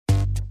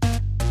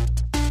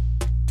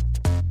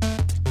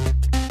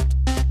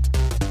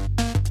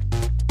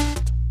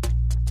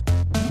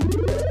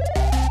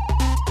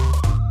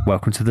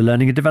welcome to the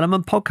Learning and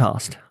Development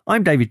Podcast.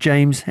 I'm David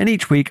James, and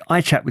each week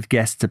I chat with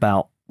guests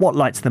about what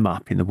lights them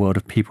up in the world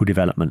of people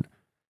development.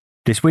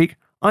 This week,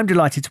 I'm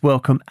delighted to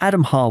welcome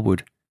Adam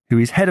Harwood, who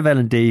is Head of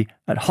L&D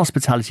at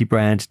hospitality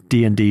brand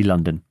D&D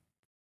London.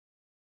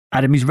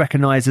 Adam is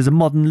recognised as a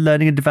modern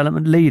learning and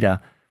development leader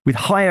with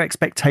higher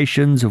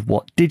expectations of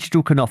what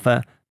digital can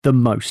offer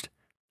than most,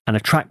 and a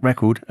track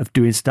record of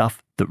doing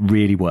stuff that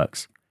really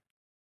works.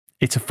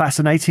 It's a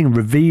fascinating and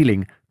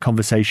revealing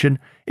conversation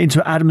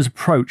into Adam's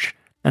approach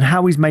and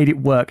how he's made it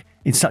work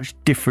in such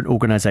different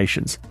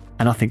organisations,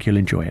 and I think you'll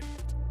enjoy it.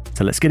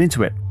 So let's get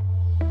into it.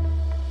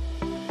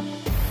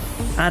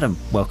 Adam,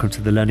 welcome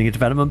to the Learning and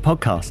Development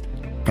Podcast.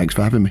 Thanks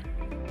for having me.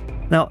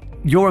 Now,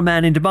 you're a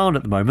man in demand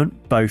at the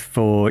moment, both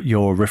for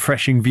your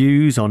refreshing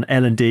views on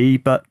L&D,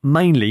 but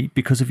mainly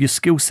because of your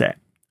skill set.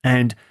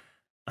 And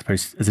I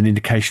suppose as an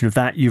indication of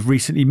that, you've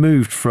recently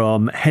moved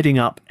from heading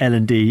up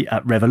L&D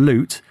at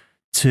Revolut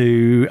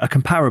to a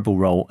comparable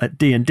role at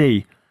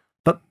D&D.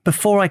 But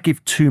before I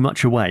give too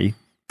much away,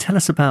 tell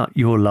us about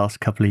your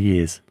last couple of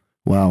years.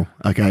 Wow.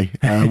 Okay.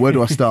 Where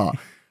do I start?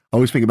 I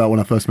always think about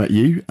when I first met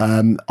you.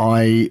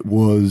 I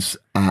was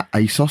at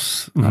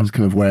ASOS. That's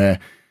kind of where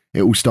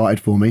it all started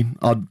for me.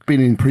 I'd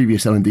been in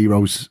previous L&D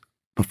roles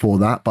before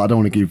that, but I don't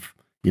want to give,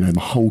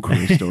 my whole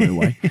career story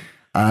away.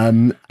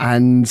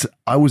 And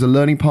I was a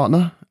learning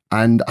partner,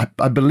 and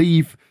I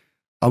believe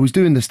I was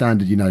doing the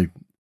standard,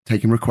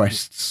 taking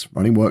requests,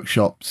 running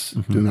workshops,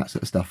 doing that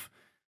sort of stuff.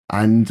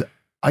 And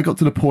I got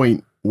to the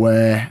point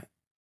where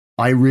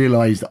I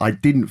realised I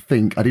didn't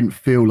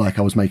feel like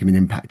I was making an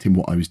impact in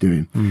what I was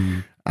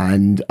doing.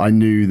 And I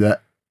knew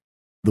that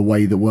the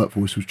way the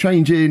workforce was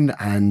changing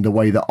and the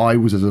way that I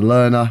was as a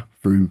learner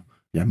through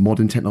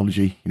modern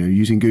technology,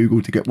 using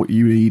Google to get what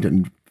you need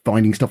and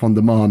finding stuff on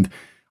demand,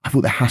 I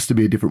thought there has to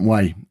be a different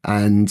way.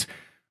 And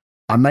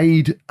I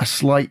made a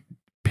slight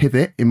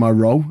pivot in my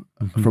role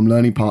from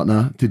learning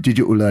partner to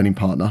digital learning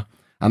partner.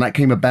 And that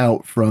came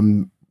about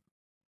from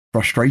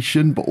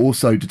frustration, but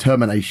also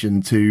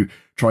determination to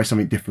try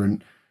something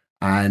different.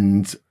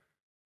 And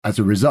as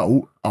a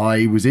result,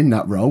 I was in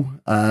that role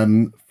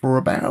for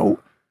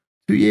about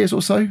 2 years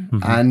or so,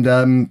 and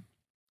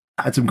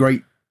had some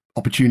great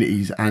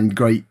opportunities and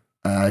great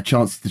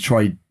chances to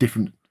try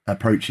different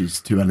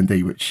approaches to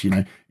L&D, which,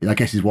 I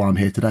guess is why I'm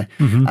here today.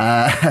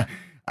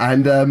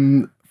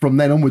 And from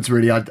then onwards,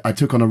 really, I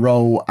took on a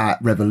role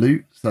at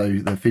Revolut, so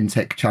the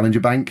fintech challenger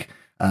bank,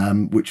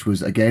 which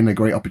was, again, a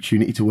great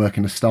opportunity to work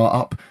in a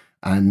startup.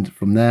 And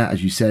from there,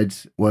 as you said,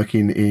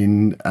 working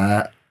in,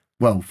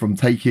 from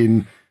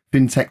taking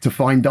fintech to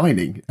fine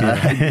dining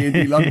in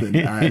D&D London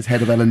as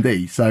head of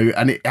L&D. So,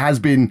 and it has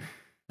been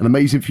an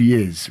amazing few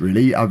years,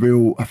 really. I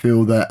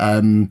feel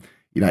that,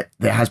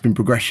 there has been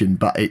progression,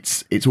 but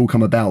it's all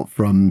come about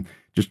from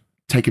just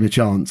taking a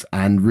chance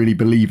and really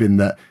believing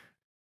that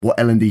what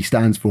L&D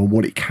stands for and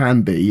what it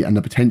can be and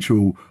the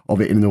potential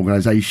of it in an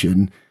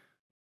organisation,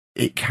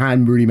 it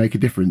can really make a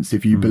difference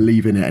if you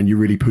believe in it and you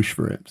really push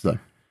for it. So,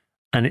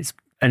 and it's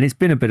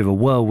been a bit of a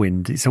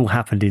whirlwind. It's all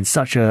happened in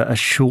such a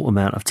short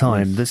amount of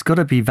time. Yes. There's got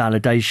to be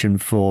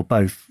validation for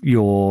both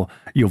your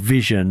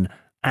vision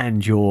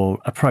and your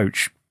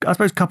approach, I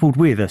suppose, coupled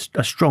with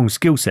a strong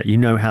skill set. You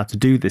know how to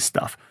do this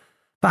stuff.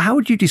 But how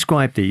would you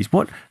describe these?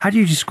 How do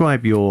you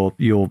describe your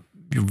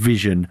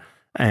vision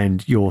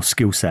and your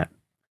skill set?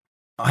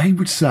 I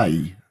would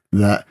say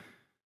that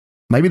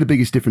maybe the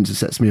biggest difference that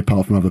sets me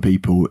apart from other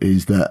people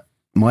is that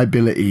my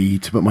ability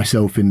to put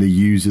myself in the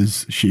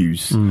user's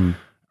shoes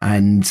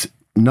and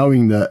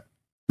knowing that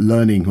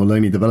learning or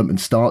learning development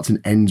starts and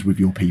ends with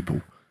your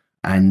people.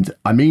 And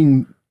what I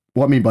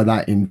mean by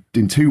that in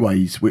two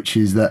ways, which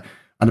is that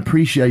an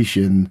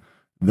appreciation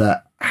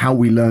that how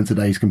we learn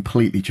today has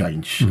completely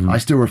changed. I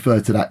still refer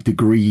to that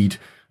degreed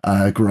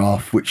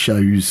graph, which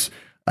shows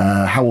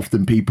how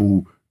often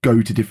people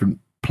go to different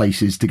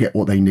places to get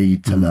what they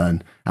need to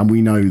learn. And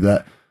we know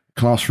that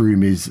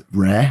classroom is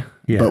rare,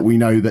 but we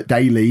know that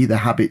daily their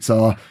habits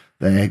are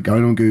they're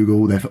going on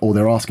Google or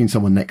they're asking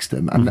someone next to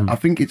them. And I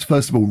think it's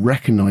first of all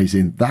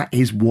recognizing that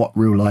is what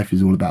real life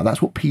is all about.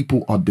 That's what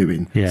people are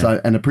doing.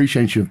 So an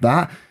appreciation of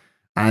that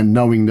and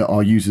knowing that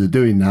our users are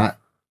doing that.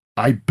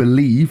 I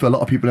believe a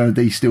lot of people in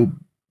L&D still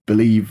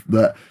believe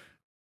that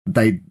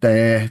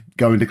they're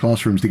going to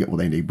classrooms to get what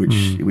they need,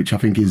 which I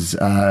think is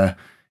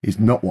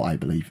not what I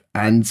believe.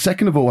 And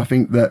second of all, I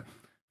think that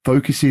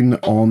focusing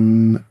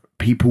on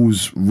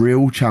people's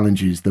real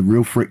challenges, the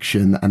real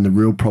friction and the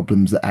real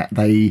problems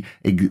that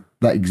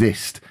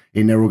exist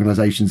in their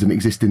organizations and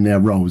exist in their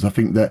roles. I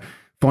think that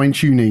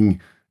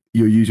fine-tuning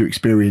your user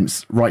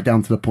experience right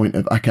down to the point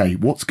of, okay,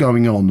 what's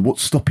going on?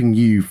 What's stopping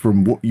you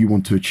from what you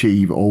want to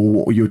achieve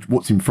or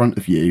what's in front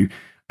of you,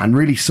 and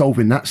really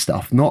solving that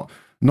stuff, not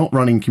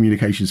running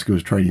communication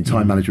skills training,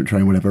 time management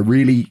training, whatever,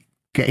 really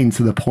getting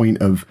to the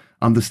point of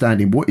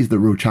understanding what is the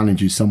real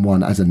challenges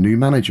someone as a new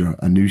manager,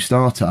 a new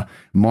starter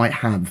might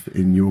have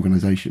in your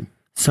organization.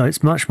 So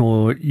it's much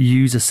more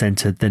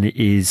user-centered than it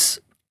is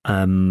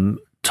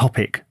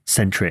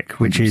topic-centric,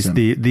 which 100%.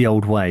 Is the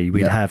old way.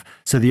 We'd have,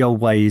 so the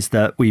old way is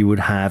that we would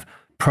have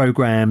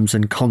programs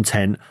and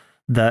content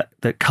that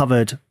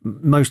covered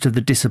most of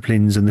the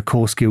disciplines and the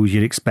core skills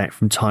you'd expect,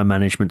 from time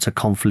management to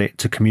conflict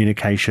to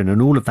communication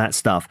and all of that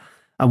stuff.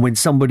 And when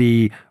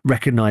somebody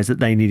recognized that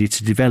they needed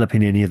to develop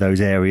in any of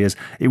those areas,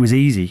 it was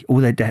easy.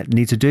 All they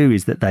need to do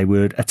is that they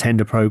would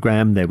attend a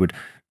program, they would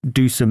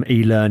do some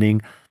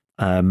e-learning.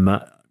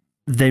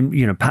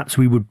 Then, perhaps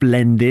we would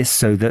blend this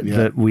so that,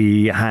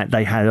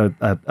 they had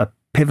a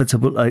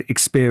pivotal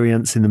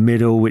experience in the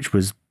middle, which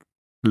was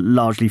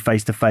largely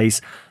face-to-face.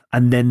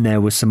 And then there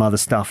was some other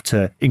stuff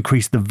to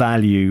increase the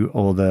value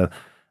or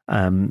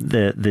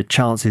the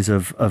chances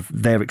of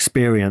their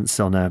experience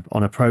on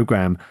a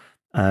program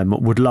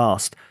would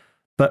last.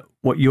 But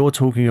what you're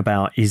talking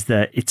about is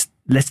that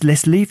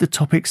let's leave the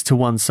topics to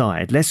one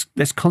side.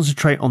 Let's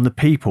concentrate on the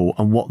people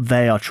and what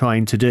they are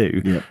trying to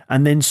do,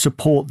 and then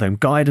support them,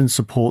 guide and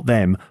support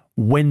them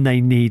when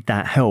they need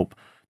that help.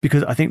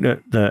 Because I think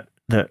that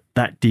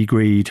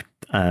degreed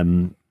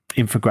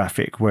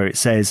infographic where it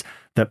says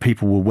that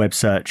people will web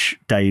search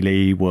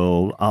daily,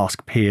 will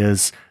ask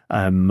peers,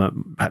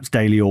 perhaps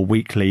daily or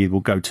weekly,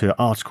 will go to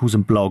articles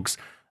and blogs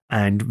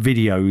and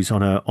videos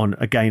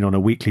on a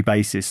weekly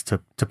basis to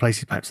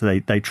places perhaps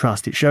they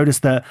trust. It showed us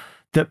that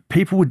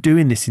people were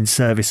doing this in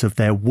service of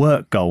their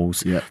work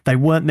goals. They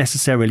weren't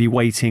necessarily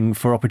waiting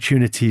for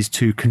opportunities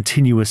to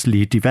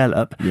continuously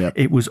develop.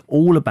 It was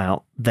all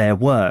about their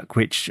work,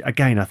 which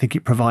again, I think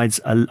it provides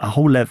a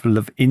whole level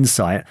of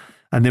insight.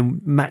 And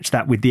then match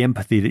that with the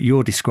empathy that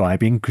you're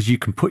describing, because you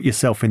can put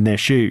yourself in their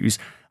shoes,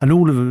 and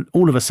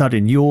all of a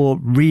sudden you're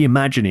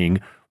reimagining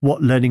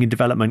what learning and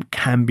development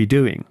can be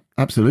doing.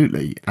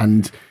 Absolutely.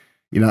 And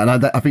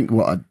I think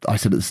what I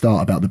said at the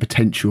start about the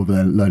potential of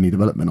learning and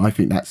development, I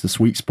think that's the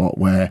sweet spot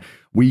where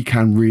we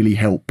can really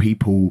help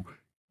people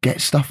get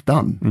stuff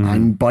done.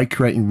 And by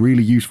creating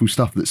really useful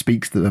stuff that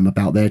speaks to them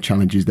about their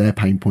challenges, their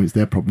pain points,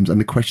 their problems, and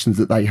the questions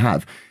that they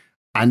have.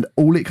 And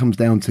all it comes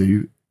down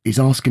to is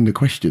asking the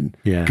question.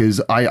 Because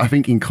I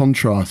think, in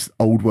contrast,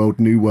 old world,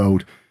 new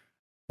world,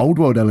 old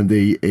world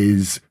L&D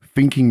is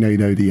thinking they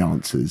know the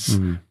answers,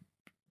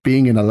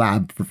 being in a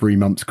lab for 3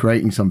 months,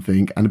 creating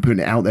something and putting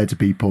it out there to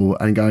people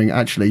and going,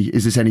 actually,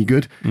 is this any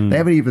good? They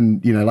haven't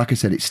even, like I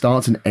said, it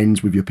starts and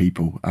ends with your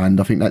people. And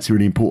I think that's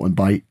really important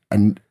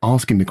and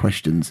asking the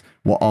questions.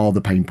 What are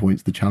the pain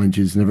points, the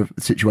challenges and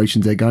the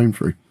situations they're going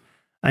through?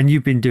 And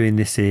you've been doing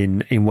this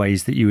in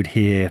ways that you would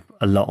hear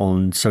a lot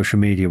on social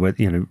media, where,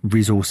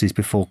 resources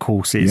before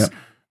courses,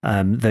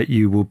 that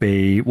you will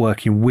be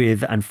working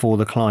with and for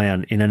the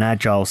client in an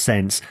agile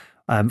sense,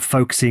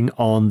 focusing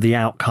on the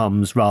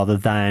outcomes rather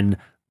than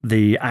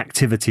the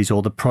activities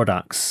or the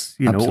products,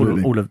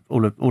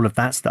 all of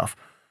that stuff,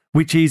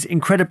 which is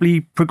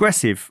incredibly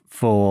progressive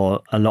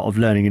for a lot of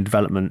learning and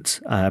development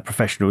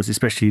professionals,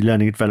 especially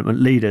learning and development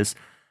leaders.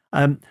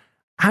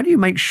 How do you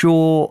make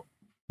sure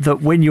that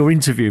when you're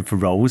interviewing for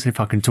roles, if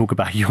I can talk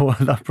about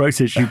the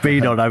process you've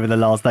been on over the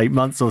last 8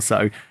 months or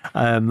so,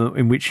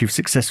 in which you've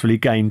successfully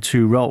gained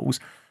 2 roles,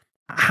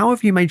 how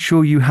have you made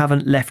sure you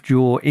haven't left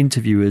your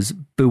interviewers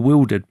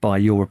bewildered by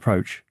your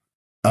approach?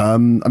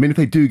 If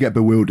they do get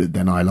bewildered,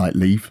 then I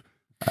leave.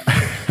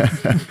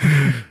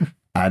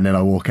 And then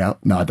I walk out.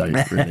 No, I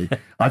don't really.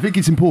 I think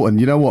it's important,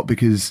 you know what,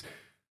 because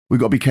we've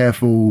got to be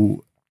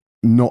careful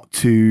not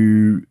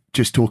to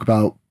just talk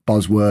about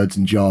buzzwords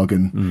and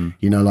jargon,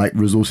 like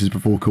resources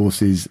before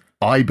courses.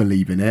 I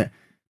believe in it,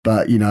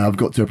 but I've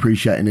got to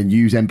appreciate and then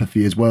use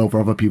empathy as well for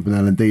other people in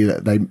L&D,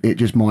 that it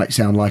just might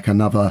sound like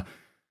another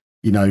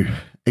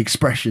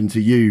expression to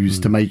use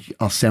to make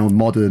us sound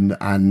modern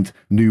and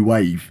new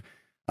wave.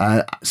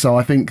 So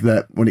I think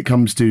that when it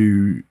comes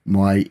to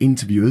my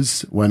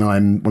interviewers, when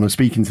I'm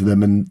speaking to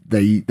them and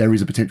there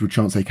is a potential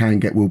chance they can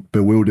get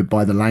bewildered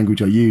by the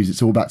language I use,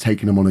 it's all about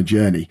taking them on a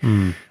journey.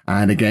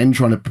 And again,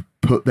 trying to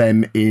put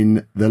them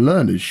in the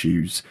learner's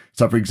shoes.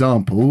 So for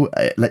example,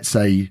 let's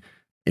say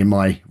in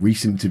my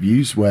recent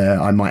interviews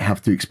where I might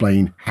have to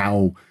explain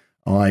how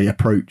I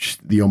approach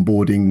the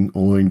onboarding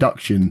or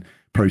induction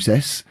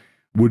process,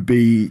 would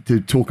be to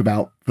talk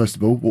about, first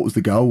of all, what was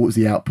the goal? What was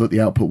the output? The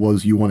output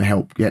was you want to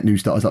help get new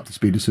starters up to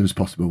speed as soon as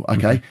possible.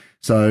 Okay.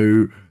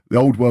 So the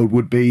old world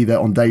would be that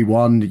on day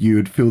one, you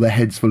would fill their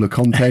heads full of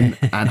content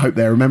and hope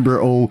they remember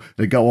it all.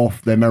 They go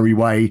off their merry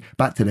way,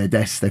 back to their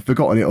desks. They've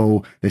forgotten it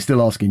all. They're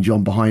still asking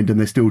John behind them.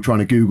 They're still trying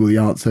to Google the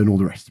answer and all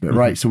the rest of it.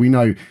 Right. So we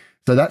know.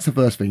 So that's the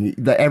first thing,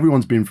 that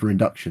everyone's been through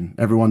induction.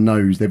 Everyone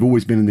knows they've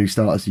always been a new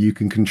starter. So you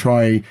can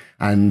try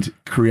and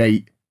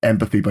create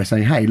empathy by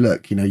saying, hey,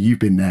 look, you've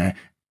been there.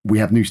 We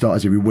have new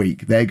starters every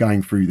week. They're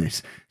going through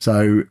this.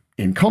 So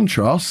in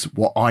contrast,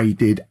 what I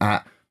did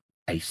at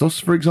ASOS,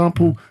 for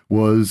example,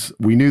 was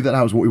we knew that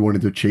was what we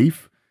wanted to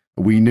achieve.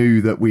 We knew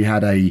that we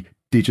had a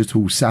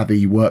digital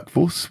savvy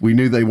workforce. We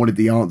knew they wanted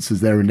the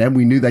answers there and then.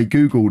 We knew they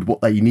Googled what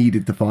they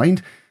needed to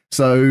find.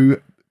 So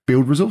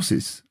build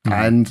resources,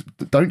 and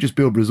don't just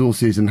build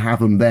resources and have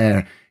them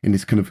there in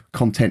this kind of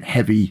content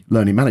heavy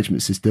learning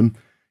management system.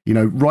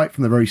 Right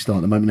from the very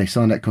start, the moment they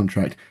sign that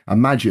contract,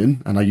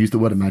 imagine, and I use the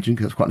word imagine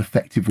because that's quite an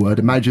effective word,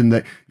 imagine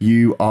that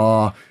you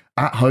are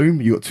at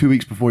home, you got 2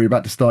 weeks before you're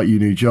about to start your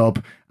new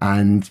job,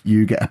 and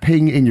you get a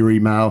ping in your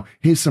email.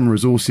 Here's some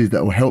resources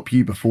that will help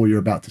you before you're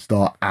about to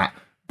start at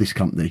this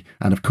company.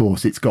 And of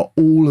course, it's got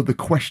all of the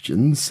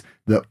questions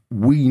that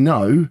we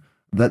know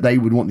that they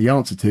would want the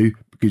answer to,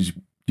 because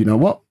you know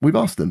what? We've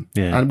asked them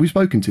and we've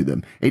spoken to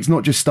them. It's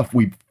not just stuff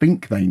we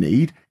think they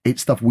need.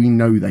 It's stuff we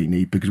know they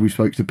need because we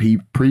spoke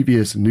to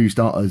previous new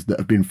starters that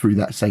have been through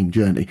that same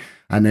journey.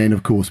 And then,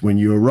 of course, when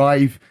you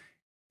arrive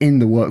in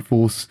the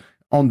workforce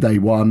on day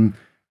one,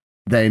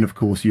 then, of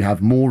course, you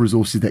have more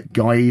resources that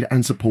guide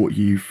and support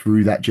you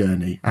through that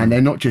journey. And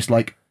they're not just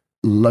like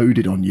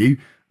loaded on you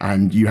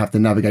and you have to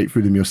navigate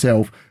through them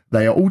yourself.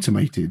 They are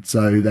automated.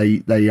 So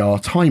they are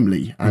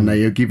timely and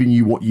they are giving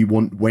you what you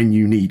want when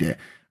you need it.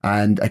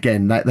 And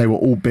again, they were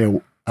all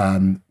built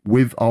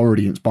with our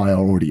audience, by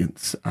our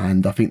audience.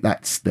 And I think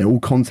they're all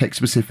context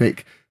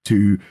specific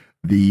to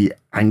the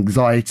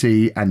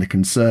anxiety and the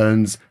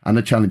concerns and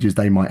the challenges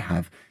they might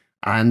have.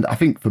 And I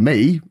think for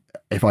me,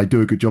 if I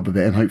do a good job of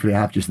it, and hopefully I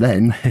have just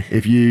then,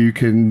 if you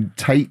can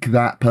take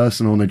that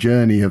person on a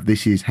journey of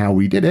this is how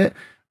we did it,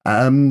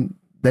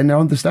 then they'll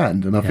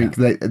understand. And I think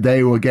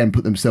they will again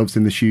put themselves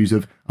in the shoes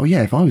of, oh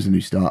yeah, if I was a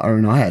new starter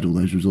and I had all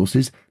those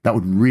resources, that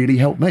would really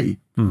help me.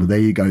 Well, there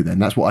you go then.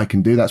 That's what I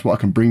can do. That's what I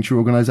can bring to your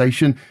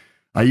organisation.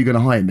 Are you going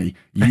to hire me?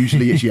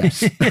 Usually it's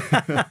yes.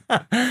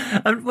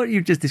 And what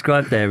you've just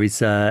described there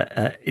is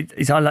I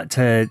like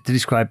to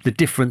describe the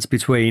difference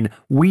between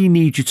we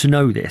need you to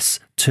know this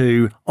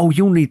to, oh,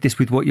 you'll need this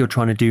with what you're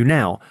trying to do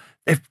now.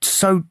 They're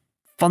so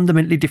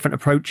fundamentally different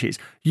approaches.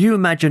 You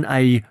imagine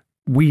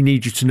we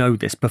need you to know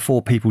this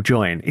before people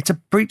join. It's a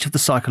breach of the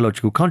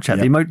psychological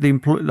contract,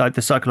 the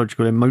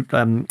psychological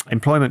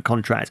employment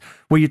contract,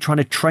 where you're trying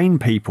to train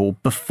people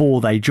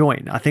before they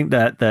join. I think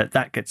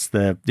that gets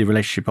the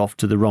relationship off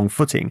to the wrong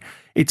footing.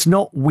 It's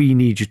not we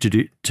need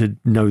you to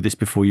know this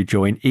before you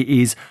join. It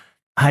is,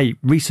 hey,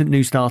 recent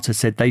new starter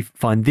said they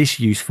find this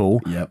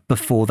useful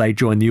before they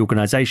join the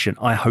organisation.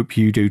 I hope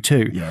you do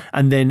too.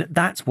 And then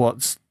that's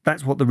what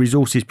the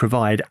resources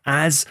provide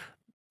as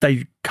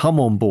they come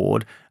on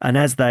board and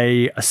as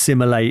they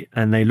assimilate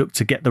and they look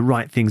to get the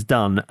right things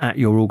done at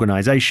your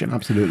organisation.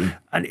 Absolutely.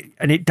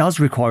 And it does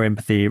require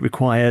empathy. It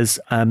requires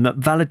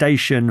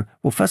validation.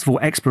 Well, first of all,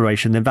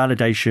 exploration, then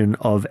validation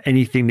of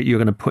anything that you're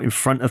going to put in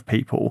front of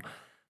people.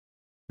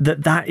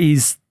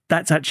 That's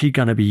actually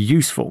going to be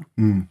useful.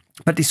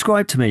 But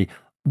describe to me,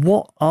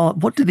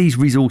 what do these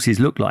resources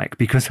look like?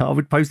 Because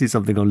I posted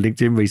something on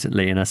LinkedIn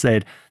recently and I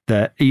said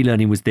that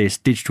e-learning was this,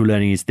 digital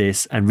learning is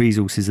this, and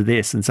resources are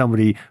this. And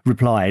somebody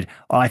replied,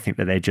 I think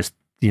that they're just,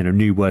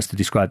 new words to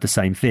describe the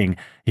same thing.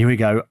 Here we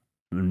go.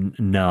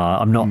 No,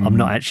 I'm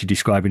not actually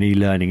describing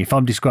e-learning. If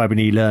I'm describing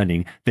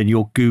e-learning, then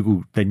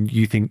then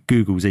you think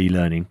Google's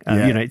e-learning.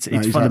 It's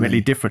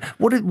fundamentally different.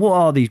 What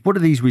do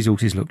these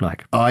resources look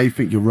like? I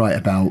think you're right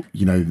about,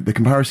 the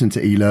comparison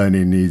to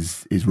e-learning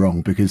is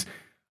wrong, because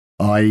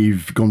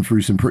I've gone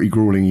through some pretty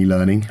grueling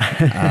e-learning,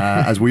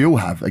 as we all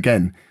have,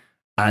 again.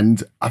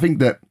 And I think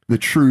that the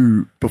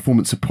true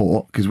performance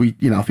support, because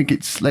I think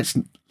let's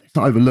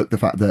not overlook the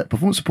fact that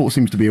performance support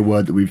seems to be a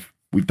word that we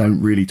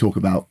don't really talk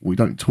about. We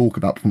don't talk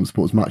about performance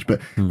support as much,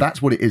 but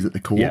that's what it is at the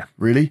core,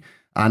 really.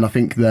 And I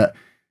think that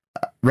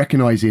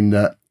recognizing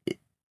that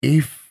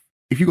if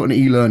you've got an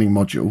e-learning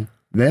module,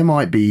 there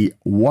might be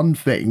one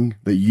thing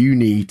that you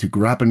need to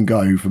grab and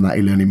go from that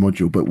e-learning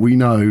module, but we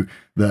know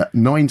that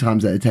 9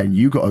 times out of 10,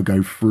 you've got to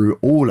go through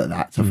all of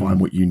that to find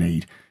what you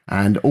need.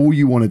 And all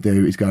you want to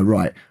do is go,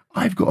 right,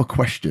 I've got a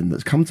question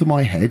that's come to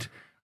my head.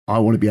 I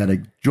want to be able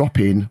to drop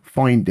in,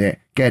 find it,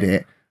 get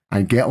it,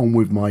 and get on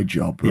with my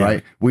job,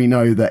 right? We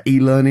know that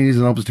e-learning is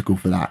an obstacle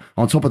for that.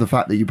 On top of the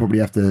fact that you probably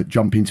have to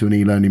jump into an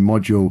e-learning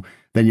module,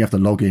 then you have to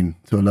log in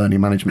to a learning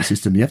management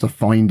system. You have to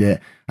find it.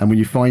 And when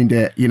you find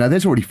it,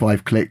 there's already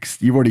 5 clicks.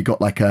 You've already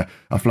got like a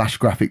flash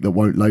graphic that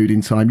won't load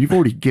in time. You've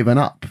already given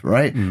up,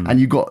 right? And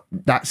you've got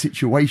that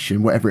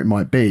situation, whatever it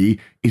might be,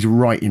 is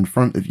right in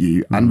front of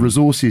you. And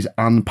resources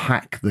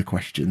unpack the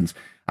questions.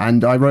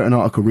 And I wrote an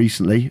article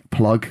recently,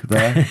 plug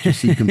there,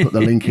 just so you can put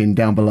the link in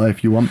down below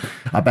if you want,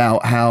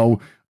 about how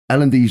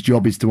L&D's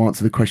job is to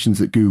answer the questions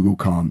that Google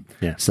can't.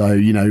 So,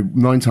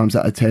 9 times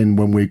out of 10,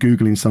 when we're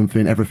Googling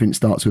something, everything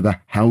starts with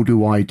how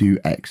do I do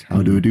X?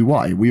 How do I do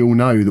Y? We all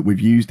know that we've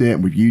used it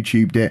and we've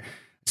YouTubed it.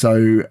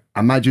 So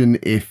imagine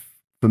if,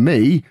 for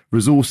me,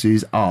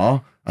 resources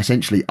are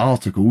essentially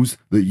articles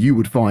that you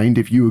would find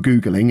if you were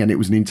Googling and it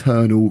was an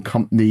internal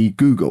company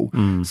Google.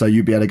 So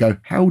you'd be able to go,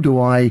 how do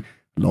I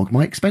log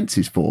my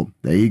expenses form?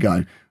 There you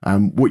go.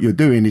 What you're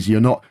doing is you're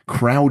not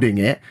crowding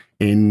it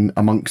in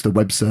amongst a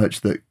web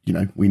search that,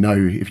 we know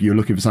if you're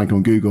looking for something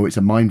on Google, it's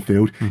a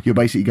minefield. You're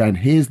basically going,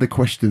 here's the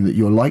question that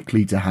you're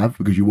likely to have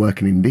because you're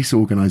working in this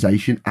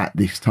organization at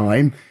this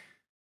time.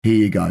 Here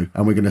you go.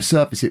 And we're going to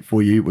surface it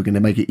for you. We're going to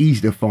make it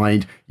easy to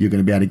find. You're going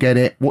to be able to get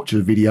it, watch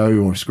a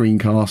video or a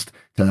screencast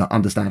to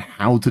understand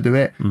how to do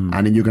it.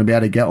 And then you're going to be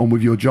able to get on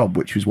with your job,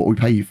 which is what we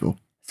pay you for.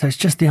 So it's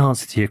just the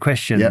answer to your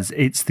questions.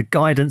 It's the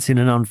guidance in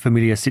an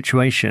unfamiliar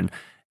situation.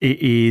 It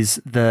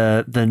is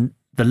the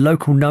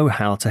local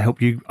know-how to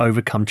help you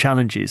overcome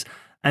challenges.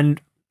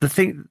 And the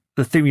thing,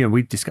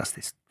 we've discussed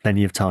this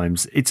plenty of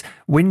times. It's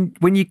when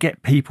you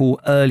get people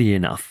early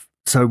enough,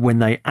 so when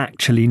they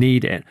actually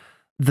need it,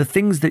 the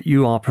things that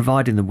you are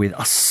providing them with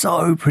are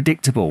so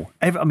predictable.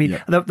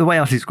 The way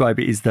I describe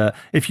it is that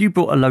if you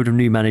brought a load of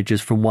new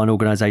managers from one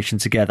organization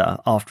together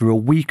after a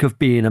week of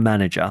being a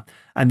manager,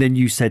 and then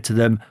you said to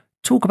them,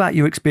 talk about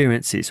your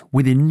experiences,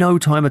 within no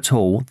time at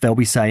all, they'll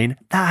be saying,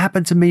 that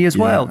happened to me as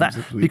well.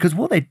 Because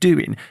what they're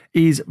doing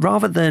is,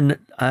 rather than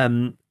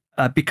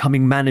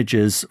becoming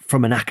managers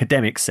from an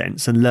academic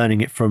sense and learning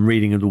it from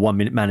reading of the 1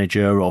 Minute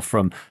Manager or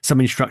from some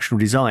instructional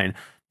design,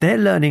 they're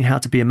learning how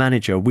to be a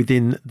manager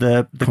within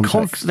the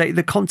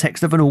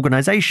context of an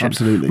organization,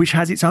 Absolutely. which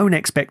has its own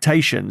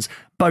expectations,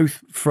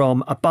 both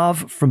from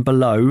above, from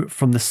below,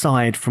 from the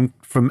side,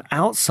 from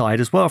outside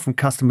as well, from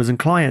customers and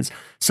clients.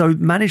 So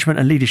management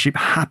and leadership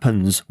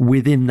happens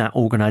within that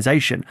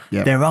organization.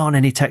 Yep. There aren't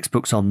any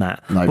textbooks on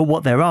that. No. But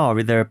what there are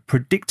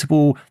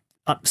predictable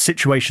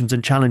situations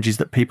and challenges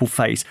that people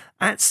face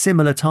at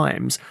similar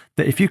times,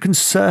 that if you can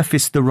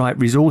surface the right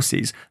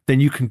resources, then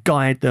you can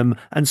guide them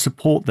and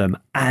support them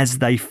as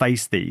they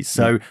face these,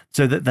 so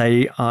that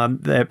they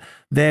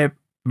their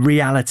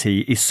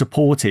reality is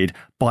supported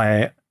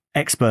by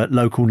expert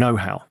local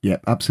know-how. Yeah,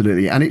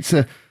 absolutely. And it's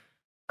a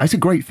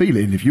great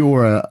feeling if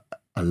you're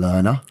a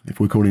learner, if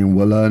we're calling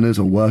them learners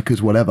or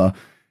workers, whatever,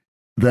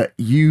 that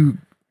you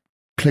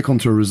click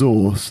onto a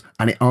resource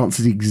and it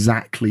answers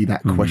exactly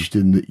that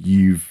question that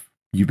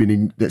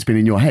that's been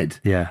in your head.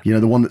 Yeah.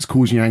 The one that's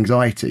causing you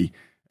anxiety.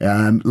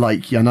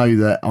 Like, I know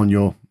that on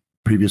your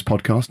previous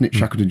podcast, Nick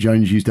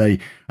Shackleton-Jones used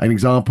an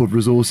example of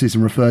resources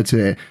and referred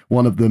to it,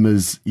 one of them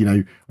as,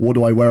 what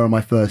do I wear on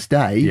my first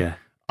day? Yeah.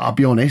 I'll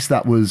be honest,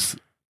 that was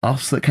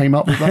us that came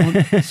up with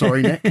that one.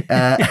 Sorry, Nick.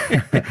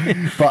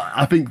 But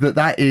I think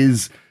that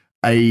is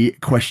a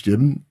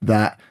question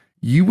that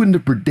you wouldn't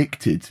have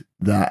predicted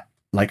that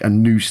like a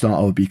new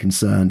starter would be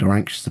concerned or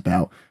anxious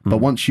about. But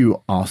once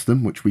you ask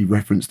them, which we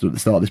referenced at the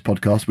start of this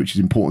podcast, which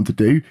is important to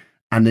do,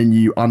 and then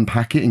you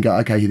unpack it and go,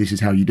 okay, this is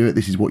how you do it,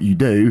 this is what you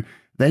do,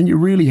 then you're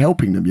really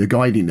helping them, you're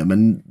guiding them,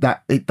 and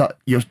that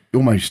you're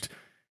almost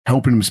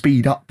helping them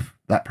speed up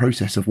that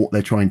process of what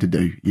they're trying to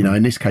do.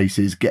 In this case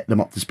is get them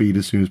up to speed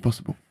as soon as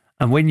possible.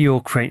 And when you're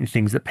creating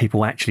things that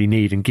people actually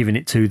need and giving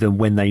it to them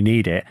when they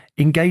need it,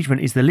 engagement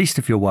is the least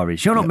of your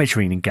worries. You're not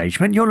measuring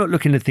engagement. You're not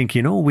looking and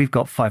thinking, oh, we've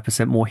got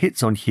 5% more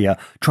hits on here,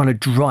 trying to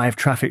drive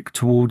traffic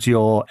towards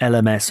your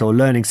LMS or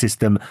learning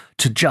system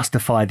to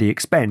justify the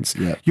expense.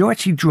 Yep. You're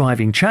actually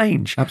driving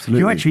change.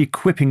 Absolutely. You're actually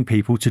equipping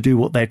people to do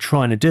what they're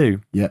trying to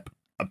do. Yep.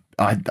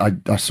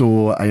 I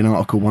saw an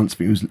article once, I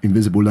think it was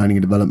Invisible Learning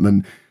and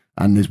Development,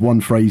 and there's one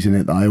phrase in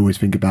it that I always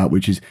think about,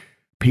 which is,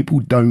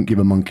 people don't give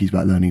a monkeys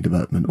about learning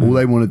development. All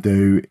they want to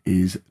do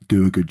is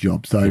do a good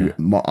job. So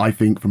I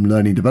think from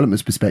learning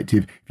development's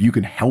perspective, if you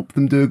can help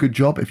them do a good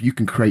job, if you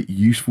can create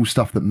useful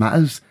stuff that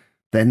matters,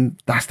 then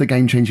that's the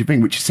game-changing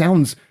thing, which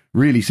sounds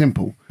really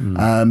simple.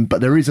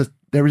 But there is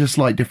a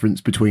slight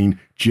difference between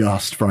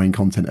just throwing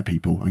content at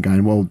people and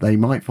going, well, they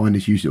might find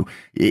this useful.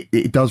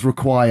 It does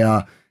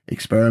require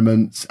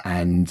experiments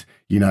and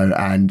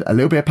and a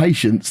little bit of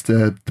patience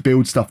to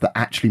build stuff that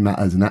actually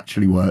matters and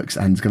actually works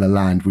and is going to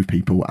land with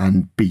people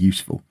and be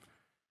useful.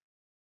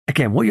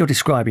 Again, what you're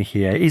describing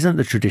here isn't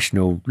the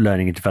traditional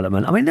learning and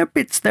development. I mean,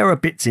 there are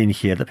bits in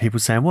here that people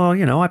say, well,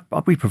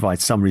 we provide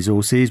some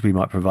resources, we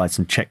might provide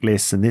some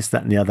checklists and this,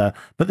 that and the other.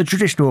 But the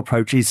traditional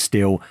approach is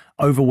still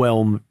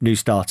overwhelm new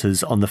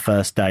starters on the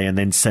first day and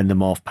then send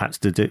them off perhaps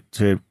to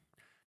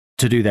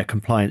do their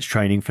compliance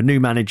training. For new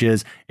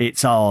managers,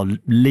 it's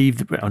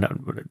leave.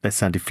 That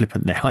sounded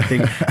flippant there. I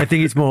think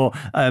it's more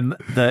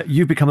that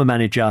you become a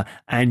manager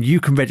and you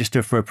can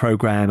register for a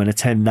program and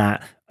attend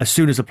that as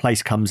soon as a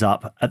place comes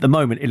up. At the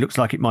moment, it looks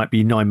like it might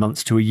be 9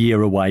 months to a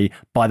year away.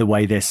 By the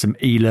way, there's some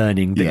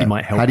e-learning that you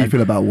might help. How do you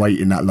feel about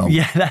waiting that long?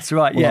 Yeah, that's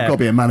right. Well, I've got to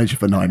be a manager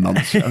for 9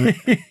 months. So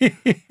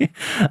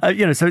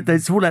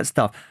there's all that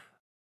stuff.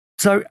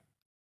 So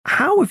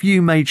how have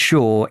you made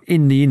sure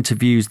in the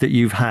interviews that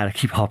you've had, I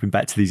keep harping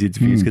back to these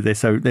interviews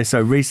because they're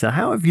so recent,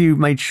 how have you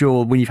made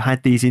sure when you've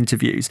had these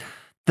interviews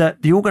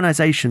that the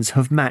organisations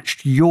have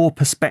matched your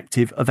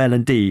perspective of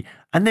L&D,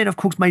 and then of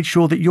course made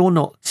sure that you're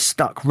not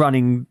stuck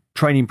running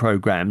training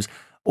programs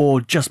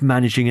or just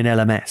managing an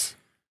LMS?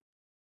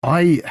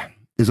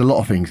 There's a lot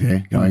of things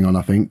here going on,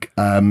 I think.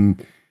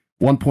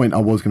 One point I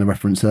was going to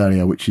reference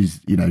earlier, which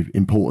is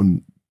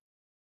important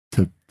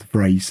to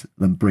phrase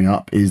and bring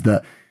up, is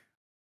that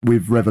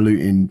with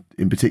Revolut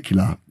in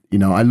particular,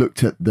 I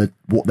looked at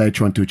what they're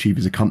trying to achieve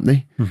as a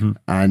company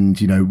and,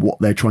 what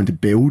they're trying to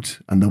build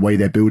and the way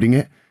they're building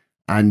it.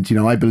 And,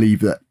 I believe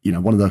that,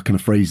 one of the kind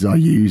of phrases I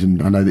use,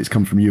 and I know that's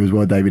come from you as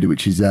well, David,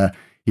 which is,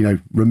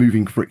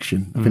 removing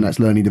friction. I think that's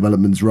learning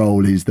development's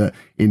role, is that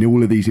in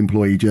all of these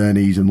employee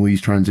journeys and all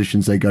these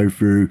transitions they go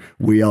through,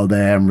 we are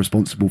there and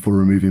responsible for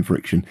removing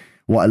friction.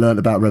 What I learned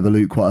about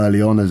Revolut quite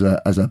early on as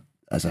a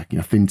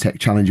fintech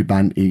challenger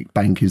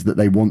bank is that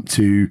they want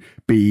to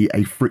be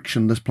a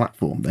frictionless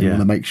platform. They want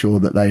to make sure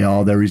that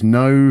there is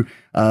no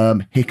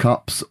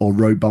hiccups or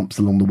road bumps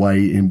along the way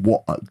in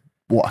what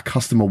what a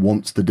customer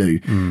wants to do.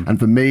 And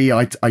for me,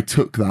 I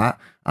took that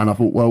and I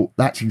thought, well,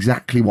 that's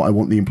exactly what I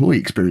want the employee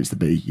experience to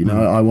be. You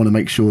know, I want to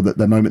make sure that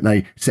the moment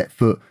they set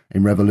foot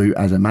in Revolut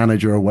as a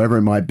manager or wherever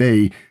it might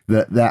be,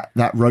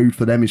 that road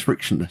for them is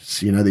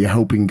frictionless. You know, that you're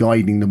helping,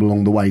 guiding them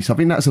along the way. So I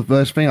think that's the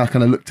first thing. I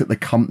kind of looked at the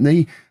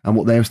company and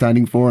what they were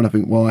standing for, and I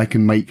think, well,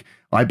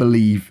 I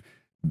believe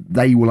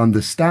they will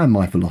understand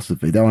my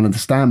philosophy. They'll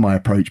understand my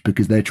approach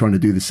because they're trying to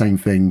do the same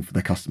thing for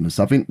their customers.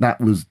 So I think that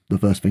was the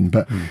first thing.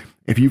 But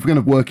if you're going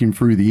to working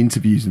through the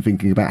interviews and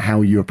thinking about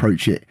how you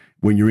approach it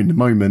when you're in the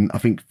moment, I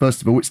think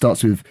first of all, it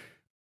starts with,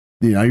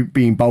 you know,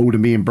 being bold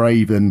and being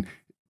brave and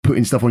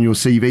putting stuff on your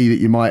CV that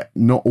you might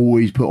not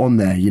always put on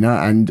there, you know.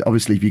 And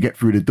obviously if you get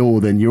through the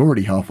door, then you're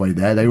already halfway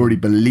there. They already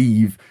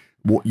believe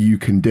what you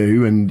can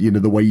do and, you know,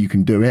 the way you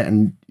can do it,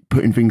 and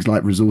putting things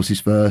like resources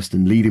first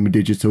and leading with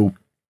digital,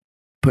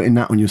 putting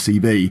that on your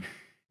CV.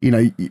 You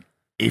know,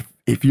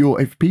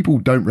 if people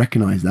don't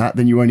recognize that,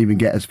 then you won't even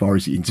get as far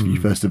as the interview.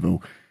 First of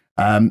all,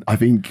 I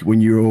think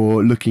when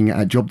you're looking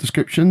at job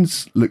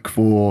descriptions, look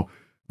for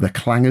the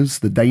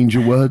clangers, the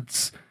danger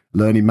words,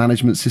 learning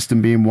management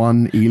system being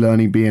one,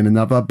 e-learning being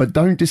another, but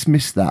don't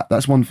dismiss that.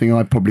 That's one thing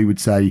I probably would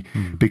say,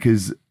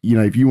 because, you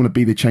know, if you want to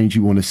be the change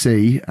you want to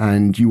see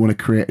and you want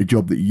to create a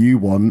job that you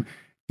want,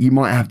 you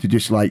might have to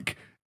just like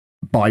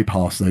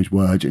bypass those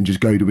words and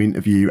just go to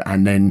interview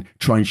and then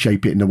try and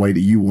shape it in the way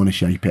that you want to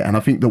shape it. And I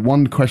think the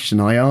one question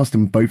I asked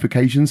on both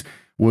occasions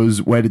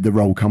was, where did the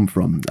role come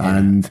from?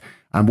 And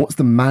what's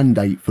the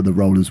mandate for the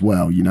role as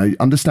well? You know,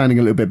 understanding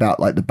a little bit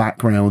about like the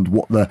background,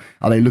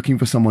 are they looking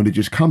for someone to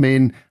just come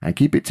in and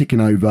keep it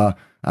ticking over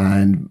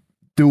and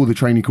do all the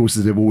training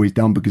courses they've always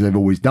done because they've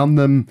always done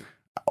them?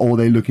 Or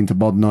they're looking to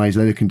modernize,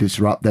 they're looking to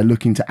disrupt, they're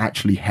looking to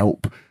actually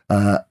help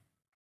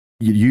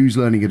use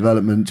learning and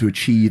development to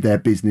achieve their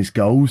business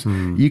goals.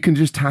 You can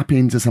just tap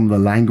into some of the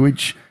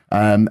language,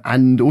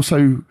 and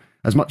also,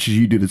 as much as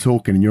you do the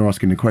talking and you're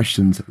asking the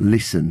questions,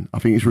 listen. I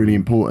think it's really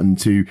important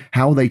to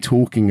how are they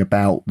talking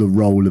about the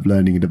role of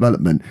learning and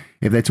development.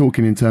 If they're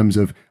talking in terms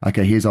of,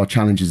 okay, here's our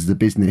challenges as a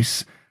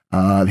business,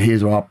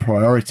 here's our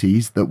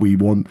priorities that we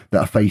want that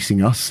are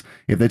facing us.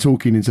 If they're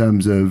talking in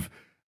terms of,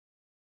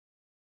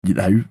 you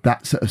know,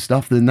 that sort of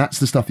stuff, then that's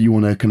the stuff you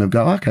want to kind of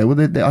go, okay, well,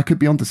 I could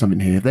be onto something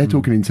here. If they're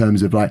talking in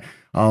terms of like,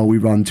 oh, we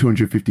run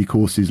 250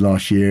 courses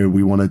last year,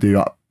 we want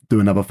to do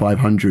another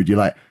 500, you're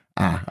like,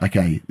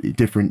 okay,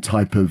 different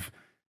type of,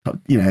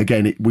 you know,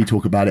 again, we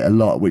talk about it a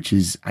lot, which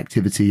is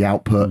activity,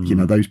 output, you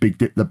know, those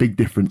the big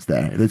difference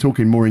there. If they're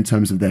talking more in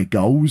terms of their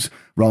goals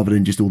rather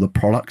than just all the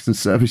products and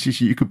services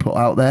you could put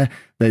out there,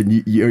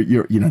 then you're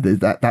you know,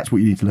 that's what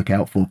you need to look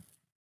out for.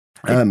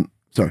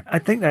 Sorry. I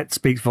think that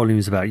speaks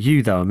volumes about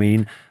you, though. I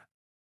mean,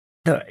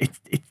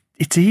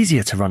 it's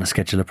easier to run a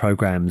schedule of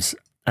programs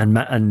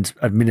and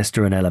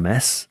administer an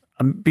LMS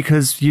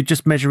because you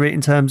just measure it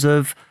in terms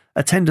of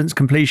attendance,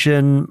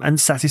 completion, and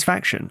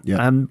satisfaction.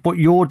 Yeah. What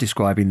you're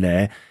describing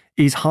there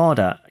is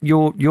harder.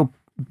 You're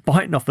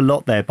biting off a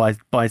lot there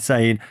by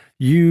saying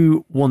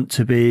you want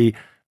to be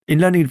in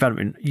learning and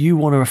development. You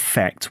want to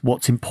affect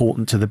what's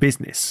important to the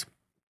business.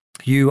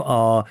 You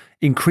are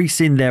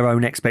increasing their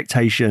own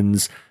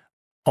expectations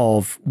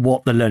of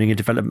what the learning and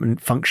development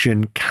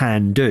function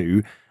can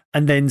do,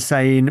 and then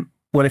saying,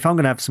 well, if I'm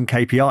going to have some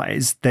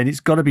KPIs, then it's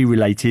got to be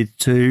related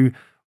to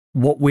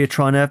what we're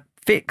trying to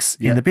fix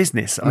in the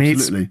business. I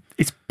mean,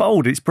 it's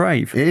bold, it's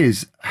brave. It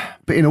is.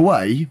 But in a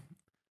way,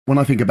 when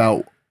I think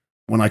about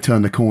when I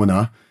turn the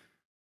corner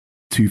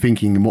to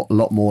thinking a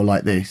lot more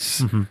like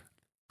this,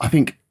 I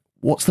think,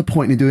 what's the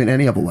point in doing it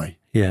any other way?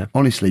 Yeah.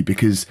 Honestly,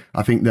 because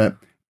I think that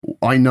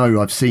I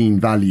know I've seen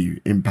value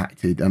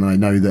impacted, and I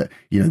know that,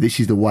 you know, this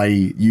is the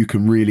way you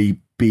can really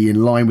be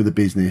in line with the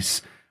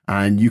business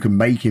and you can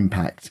make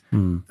impact.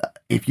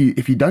 If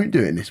you don't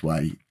do it in this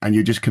way and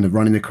you're just kind of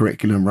running the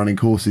curriculum, running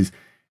courses,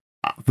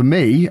 for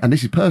me, and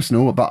this is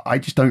personal, but I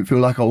just don't feel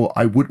like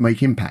I would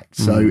make impact.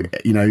 So,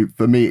 you know,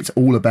 for me, it's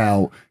all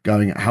about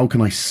going, how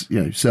can I,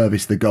 you know,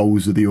 service the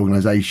goals of the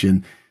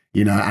organization,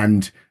 you know,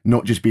 and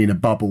not just be in a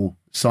bubble,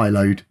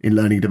 siloed in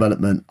learning and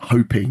development,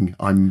 hoping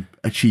I'm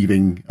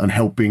achieving and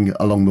helping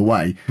along the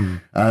way.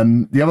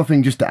 The other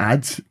thing just to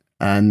add,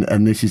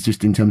 and this is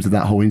just in terms of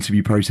that whole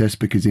interview process,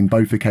 because in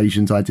both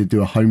occasions I did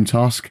do a home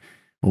task,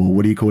 or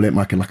what do you call it,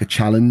 like a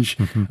challenge.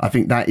 I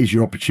think that is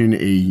your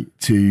opportunity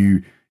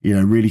to, you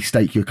know, really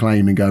stake your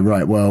claim and go,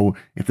 right, well,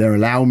 if they're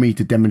allowing me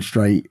to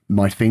demonstrate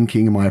my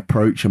thinking and my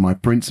approach and my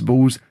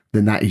principles,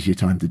 then that is your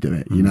time to do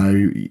it. You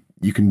know,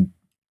 you can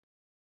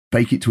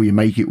fake it till you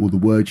make it, all the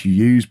words you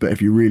use, but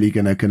if you're really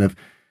going to kind of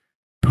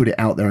put it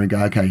out there and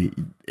go, okay,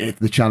 if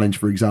the challenge,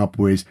 for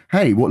example, is,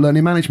 hey, what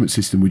learning management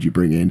system would you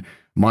bring in?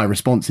 My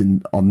response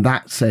on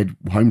that said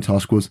home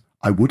task was,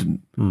 I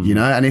wouldn't, you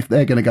know, and if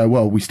they're going to go,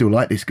 well, we still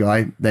like this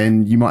guy,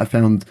 then you might have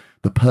found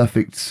the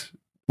perfect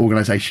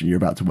organization you're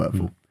about to work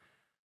for.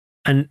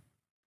 And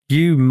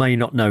you may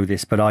not know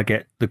this, but I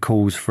get the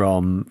calls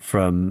from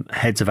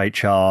heads of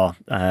HR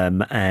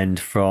and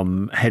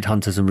from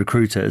headhunters and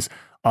recruiters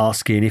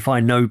asking if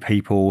I know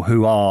people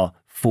who are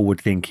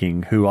forward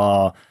thinking, who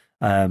are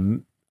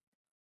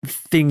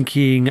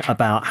thinking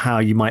about how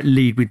you might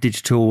lead with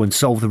digital and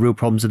solve the real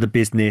problems of the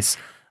business,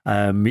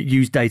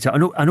 use data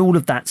and all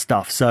of that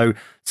stuff. So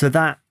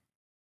that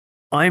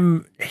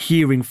I'm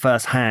hearing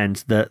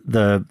firsthand that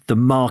the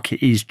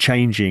market is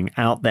changing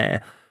out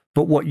there.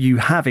 But what you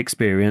have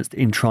experienced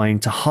in trying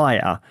to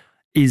hire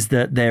is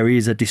that there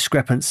is a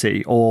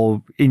discrepancy,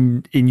 or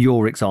in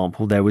your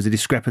example, there was a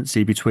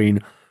discrepancy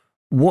between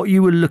what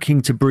you were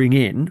looking to bring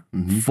in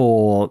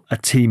for a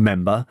team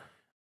member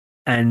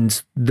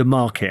and the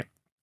market.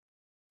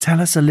 Tell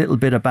us a little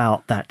bit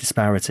about that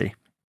disparity.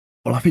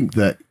 Well, I think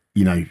that,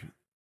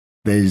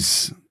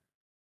 there's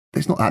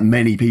not that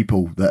many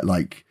people that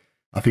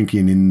are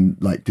thinking in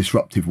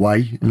disruptive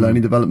way in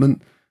learning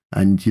development.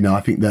 And, I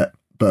think that,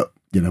 but,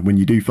 when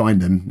you do find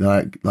them,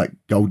 they're like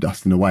gold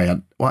dust in a way.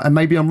 And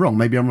maybe I'm wrong.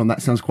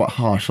 That sounds quite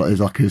harsh. There's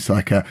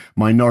a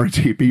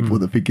minority of people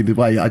that think in the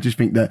way. I just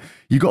think that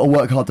you got to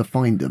work hard to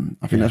find them.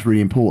 I think that's really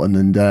important.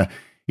 And,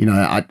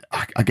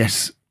 I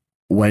guess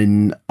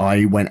when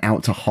I went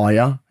out to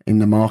hire in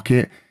the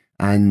market,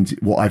 and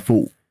what I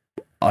thought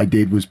I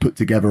did was put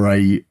together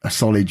a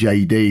solid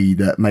JD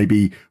that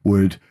maybe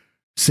would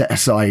set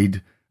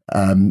aside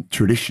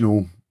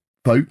traditional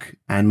folk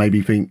and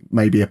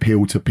maybe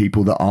appeal to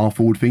people that are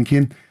forward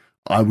thinking.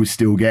 I was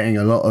still getting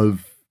a lot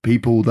of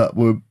people that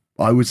were,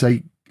 I would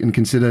say, and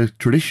consider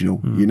traditional,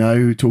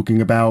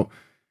 talking about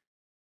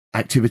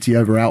activity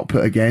over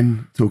output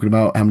again, talking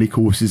about how many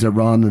courses are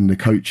run and the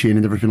coaching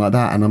and everything like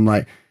that. And I'm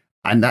like,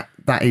 and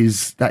that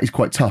is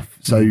quite tough.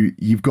 So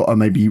you've got to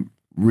maybe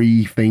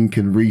rethink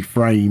and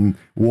reframe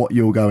what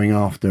you're going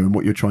after and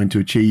what you're trying to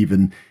achieve.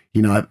 And,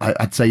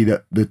 I'd say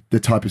that the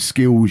type of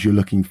skills you're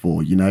looking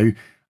for,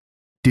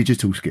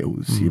 digital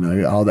skills,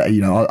 are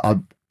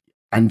that,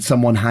 and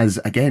someone has,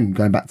 again,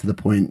 going back to the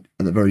point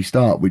at the very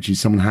start, which is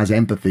someone has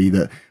empathy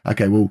that,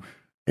 okay, well,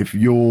 if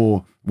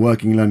you're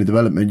working in learning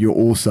development, you're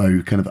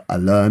also kind of a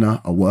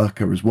learner, a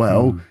worker as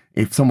well.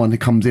 If someone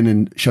comes in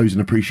and shows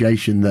an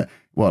appreciation that,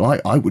 well,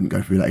 I wouldn't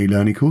go through that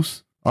e-learning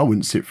course. I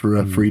wouldn't sit for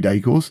a 3-day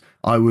course.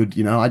 I would,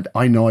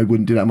 I know I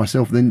wouldn't do that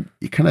myself. Then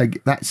you kind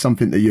of, that's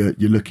something that you're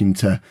looking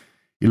to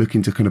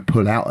kind of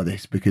pull out of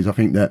this, because I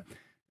think that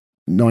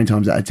 9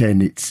 times out of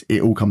 10,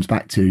 it all comes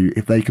back to,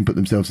 if they can put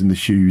themselves in the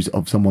shoes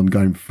of someone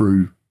going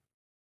through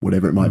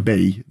whatever it might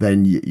be,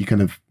 then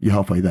you're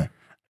halfway there.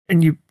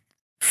 And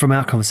from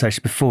our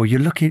conversation before, you're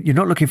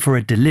not looking for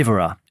a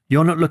deliverer.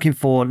 You're not looking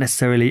for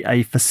necessarily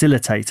a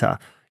facilitator.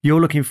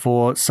 You're looking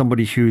for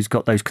somebody who's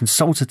got those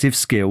consultative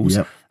skills,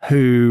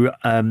 who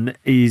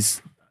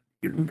is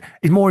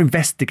more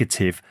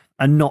investigative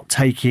and not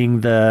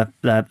taking the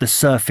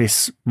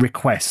surface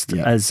request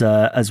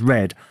as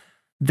read.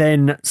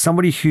 Then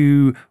somebody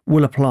who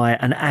will apply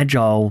an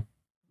agile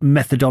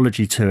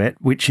methodology to it,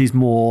 which is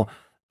more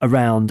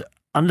around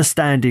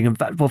understanding and,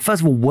 well,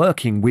 first of all,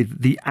 working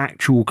with the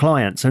actual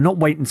client. So not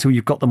wait until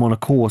you've got them on a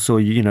course or,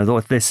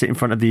 if they sit in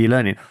front of the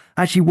e-learning,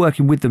 actually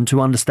working with them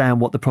to understand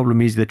what the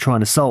problem is they're trying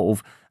to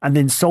solve, and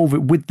then solve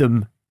it with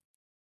them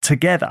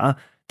together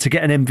to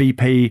get an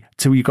MVP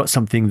till you've got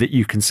something that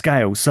you can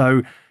scale.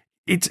 So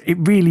it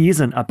really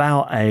isn't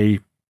about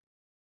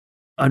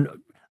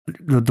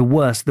the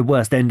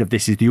worst end of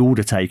this is the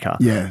order taker.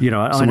 Yeah.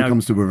 Someone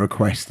comes to a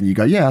request and you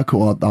go, yeah,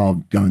 cool, I'll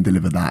go and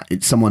deliver that.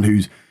 It's someone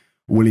who's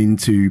willing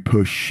to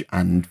push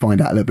and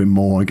find out a little bit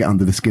more and get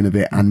under the skin of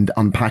it and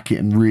unpack it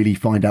and really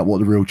find out what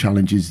the real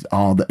challenges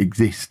are that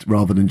exist,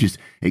 rather than just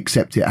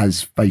accept it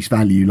as face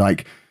value.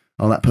 Like,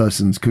 oh, that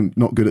person's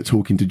not good at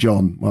talking to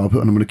John. Well, I'll put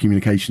them on a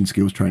communication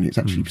skills training. It's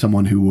actually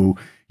someone who will,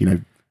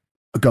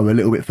 go a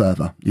little bit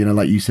further,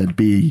 like you said,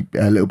 be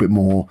a little bit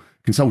more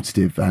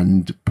consultative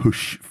and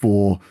push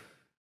for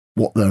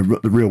what the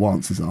real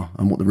answers are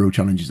and what the real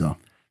challenges are.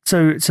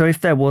 So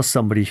if there was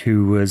somebody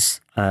who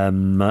was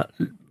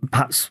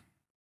perhaps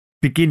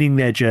beginning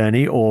their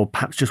journey, or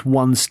perhaps just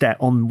one step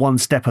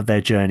of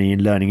their journey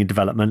in learning and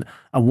development,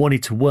 and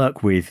wanted to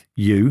work with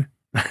you,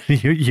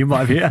 you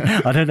might be,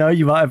 I don't know,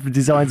 you might have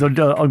designs on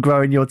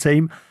growing your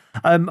team.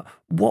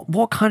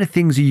 What kind of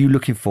things are you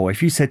looking for?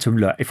 If you said to them,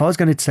 look, if I was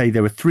going to say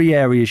there were 3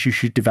 areas you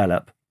should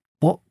develop,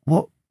 what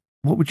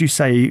would you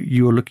say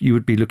you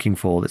would be looking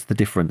for? That's the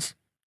difference.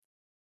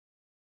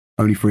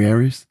 Only 3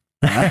 areas.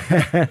 I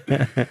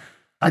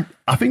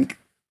think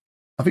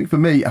for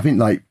me,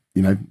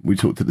 we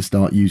talked at the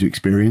start, user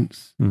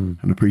experience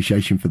and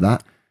appreciation for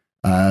that.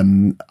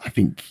 I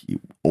think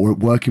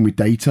working with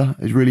data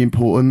is really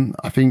important.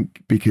 I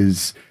think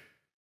because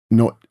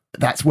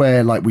that's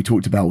where, like we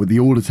talked about with the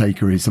order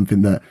taker, is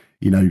something that,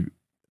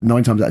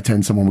 9 times out of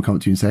 10, someone will come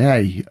up to you and say,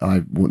 hey,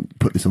 I want to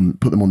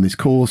put them on this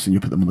course, and you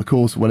put them on the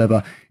course or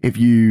whatever. If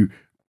you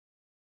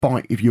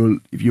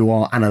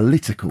are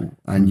analytical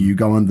and you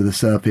go under the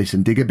surface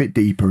and dig a bit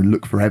deeper and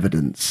look for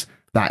evidence,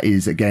 that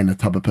is, again, a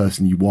type of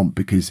person you want,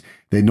 because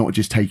they're not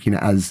just taking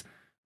it as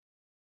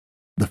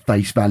the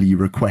face value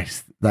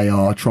request. They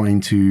are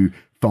trying to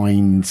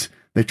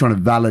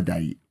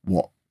validate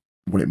what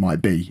it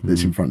might be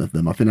that's in front of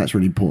them. I think that's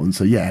really important.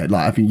 So yeah,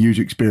 I think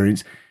user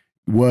experience,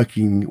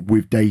 working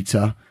with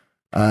data,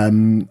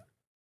 and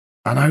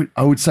I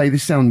would say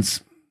this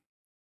sounds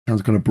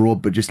sounds kind of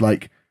broad, but just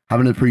like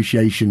having an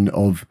appreciation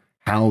of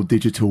how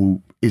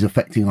digital is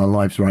affecting our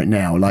lives right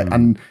now. Like,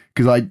 and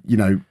because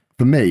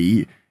for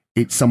me,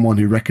 it's someone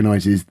who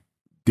recognizes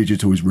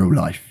digital is real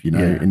life,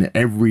 in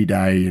every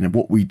day, and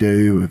what we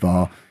do with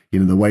our,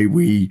 the way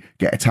we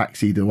get a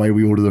taxi, the way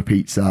we order the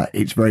pizza.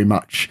 It's very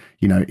much,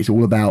 it's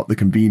all about the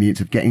convenience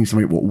of getting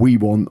something what we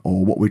want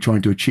or what we're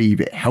trying to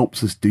achieve. It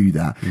helps us do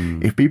that.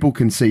 If people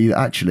can see that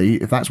actually,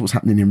 if that's what's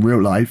happening in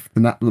real life,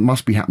 then that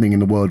must be happening in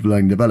the world of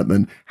learning and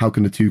development. How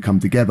can the two come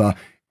together?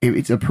 If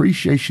it's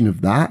appreciation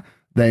of that,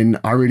 then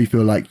I really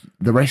feel like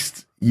the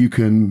rest you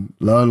can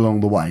learn along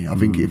the way. I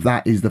think if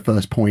that is the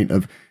first point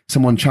of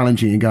someone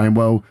challenging and going,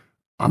 well,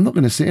 I'm not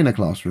going to sit in a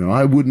classroom.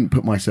 I wouldn't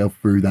put myself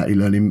through that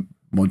e-learning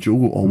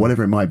module or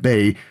whatever it might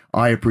be.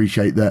 I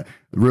appreciate that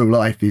real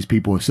life is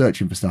people are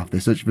searching for stuff.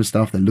 They're searching for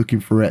stuff. They're looking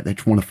for it. They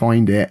want to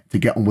find it to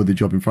get on with the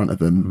job in front of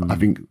them. I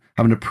think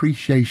have an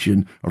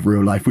appreciation of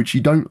real life, which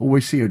you don't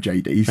always see at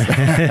JDs.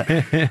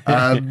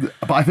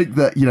 But I think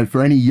that,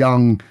 for any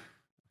young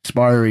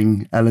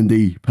aspiring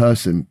L&D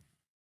person,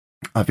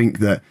 I think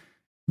that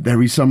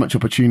there is so much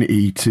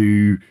opportunity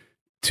to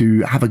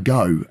have a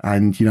go.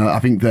 And, I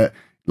think that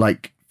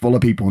follow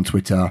people on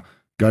Twitter,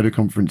 go to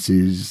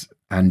conferences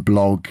and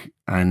blog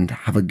and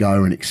have a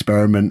go and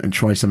experiment and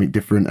try something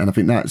different. And I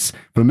think that's,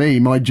 for me,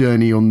 my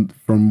journey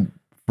from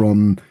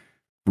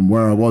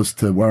where I was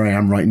to where I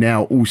am right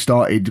now all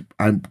started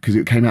because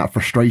it came out of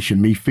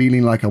frustration, me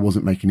feeling like I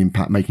wasn't making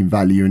impact, making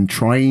value, and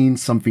trying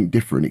something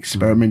different,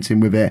 experimenting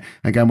with it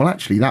and going, well,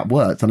 actually that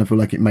worked. And I feel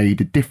like it made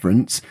a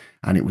difference.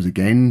 And it was,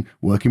 again,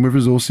 working with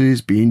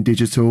resources, being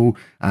digital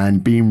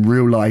and being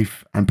real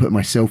life and putting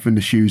myself in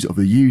the shoes of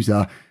the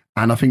user.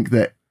 And I think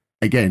that,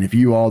 again, if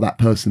you are that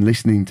person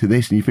listening to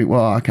this and you think,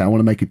 well, okay, I want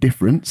to make a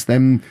difference,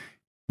 then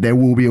there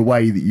will be a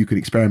way that you can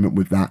experiment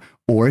with that.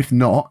 Or if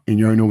not, in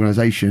your own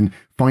organization,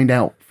 find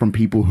out from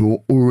people who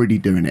are already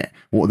doing it.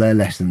 What are their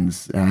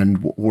lessons and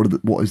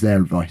what is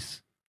their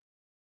advice?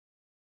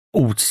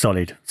 All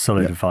solid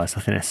advice.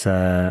 I think that's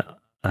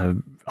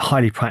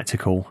highly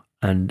practical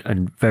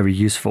and very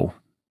useful.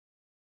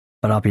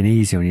 But I've been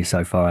easy on you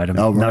so far, Adam.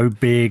 Oh, right. No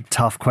big,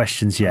 tough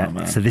questions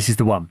yet. So this is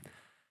the one.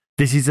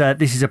 This is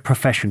a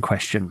profession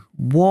question.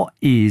 What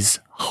is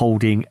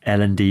holding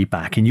L&D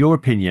back? In your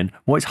opinion,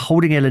 what is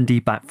holding L&D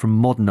back from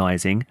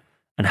modernising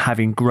and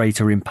having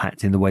greater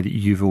impact in the way that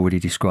you've already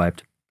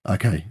described?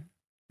 Okay.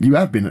 You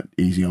have been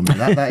easy on me.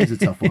 That is a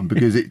tough one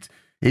because it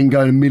can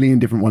go in a million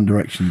different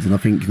directions. And I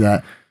think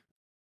that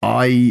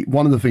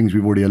one of the things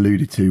we've already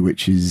alluded to,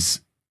 which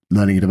is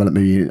learning and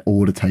development, being an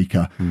order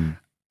taker. And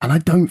I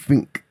don't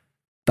think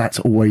that's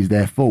always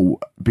their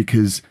fault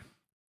because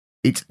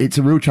it's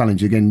a real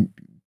challenge. Again,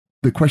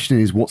 the question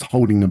is what's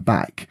holding them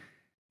back?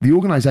 The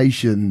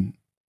organisation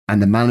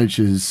and the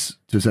managers,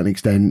 to a certain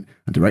extent,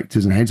 and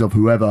directors and heads of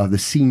whoever, the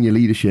senior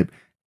leadership,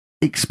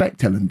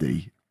 expect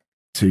L&D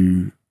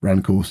to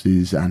run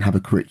courses and have a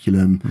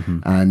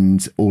curriculum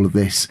and all of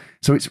this.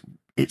 So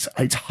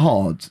it's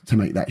hard to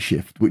make that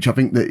shift, which I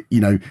think that,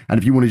 and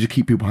if you want to just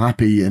keep people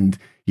happy and,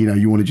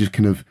 you want to just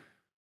kind of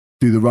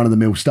do the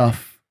run-of-the-mill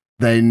stuff,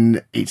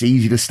 then it's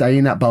easy to stay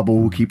in that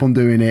bubble, keep on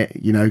doing it,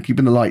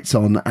 keeping the lights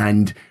on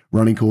and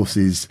running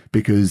courses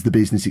because the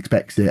business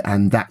expects it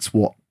and that's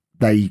what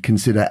they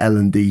consider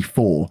L&D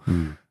for.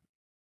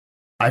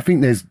 I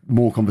think there's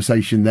more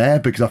conversation there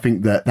because I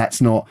think that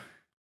that's not,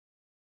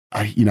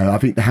 I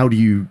think how do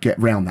you get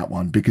around that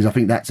one? Because I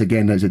think that's a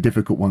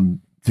difficult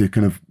one to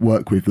kind of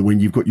work with, when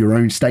you've got your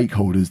own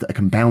stakeholders that are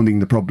compounding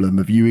the problem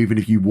of you, even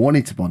if you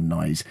wanted to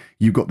modernize,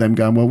 you've got them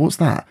going, well, what's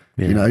that?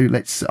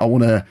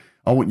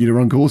 I want you to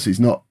run courses,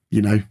 not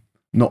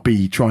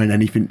be trying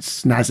anything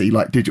snazzy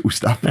like digital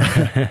stuff.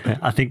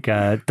 I think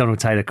Donald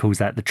Taylor calls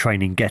that the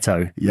training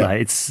ghetto. Yeah.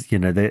 It's,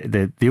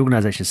 the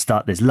organisation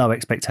there's low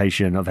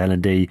expectation of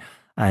L&D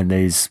and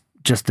there's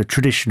just the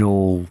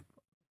traditional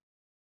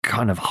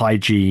kind of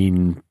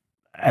hygiene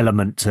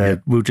element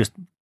to we'll just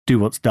do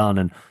what's done.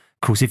 And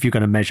of course, if you're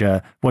going to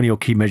measure, one of your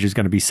key measures is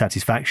going to be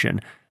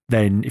satisfaction,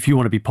 then if you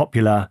want to be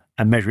popular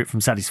and measure it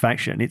from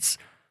satisfaction, it's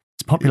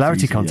a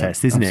popularity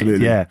contest, isn't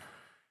absolutely. it? Yeah.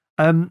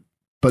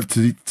 But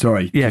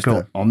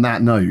on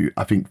that note,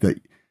 I think that,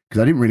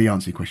 because I didn't really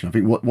answer your question, I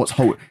think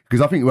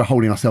because I think we're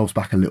holding ourselves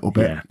back a little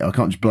bit. Yeah. I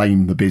can't just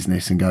blame the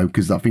business and go,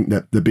 because I think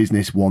that the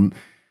business want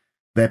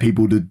their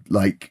people to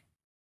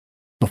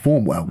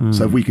perform well.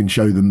 So if we can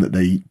show them that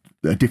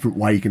a different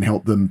way can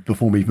help them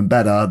perform even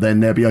better, then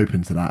they'll be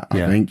open to that,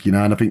 I think, and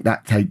I think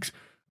that takes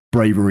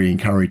bravery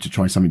and courage to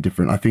try something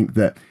different. I think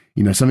that,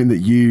 something that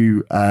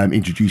you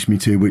introduced me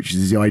to, which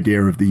is the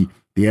idea of the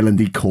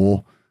L&D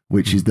core,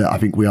 which is that I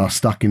think we are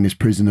stuck in this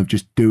prison of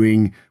just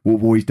doing what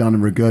we've always done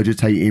and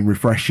regurgitating,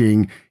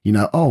 refreshing,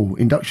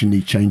 induction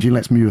needs changing,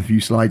 let's move a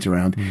few slides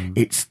around.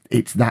 It's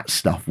that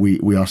stuff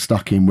we are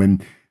stuck in,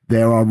 when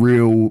there are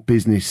real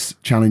business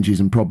challenges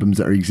and problems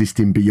that are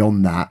existing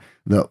beyond that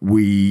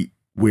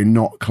we're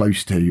not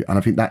close to. And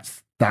I think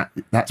that's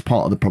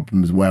part of the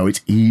problem as well.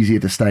 It's easier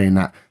to stay in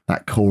that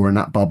core and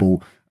that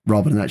bubble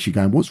rather than actually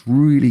going, what's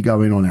really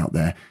going on out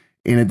there?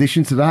 In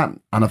addition to that,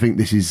 and I think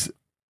this is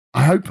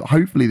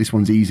hopefully this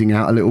one's easing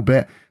out a little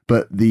bit,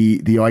 but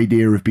the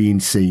idea of being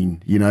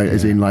seen,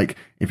 as in like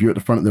if you're at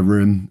the front of the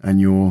room and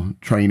you're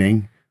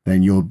training,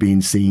 then you're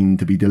being seen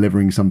to be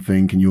delivering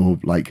something, and you're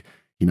like,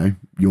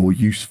 you're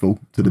useful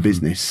to the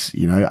business,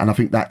 and I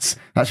think that's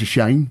a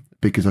shame,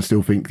 because I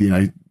still think,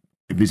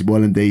 Visible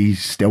L&D,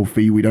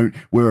 stealthy,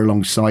 we're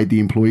alongside the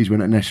employees. We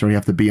don't necessarily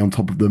have to be on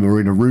top of them or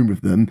in a room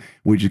with them.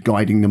 We're just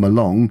guiding them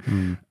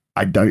along.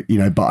 I don't,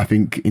 but I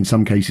think in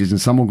some cases, in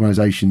some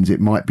organizations, it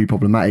might be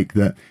problematic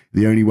that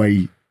the only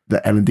way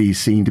that L&D is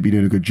seen to be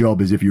doing a good job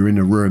is if you're in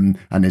a room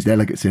and there's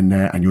delegates in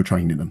there and you're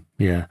training them.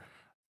 Yeah.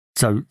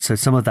 So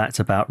some of that's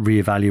about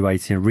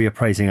reevaluating and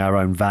reappraising our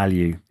own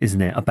value,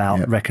 isn't it?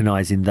 About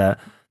recognizing that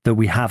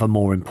we have a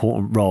more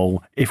important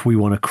role if we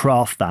want to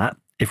craft that,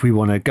 if we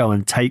want to go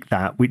and take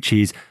that, which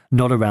is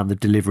not around the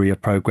delivery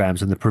of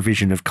programs and the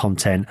provision of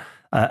content,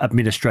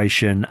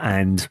 administration,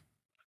 and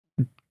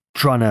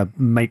trying to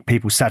make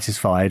people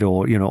satisfied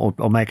or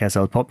make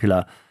ourselves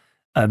popular,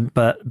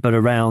 but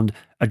around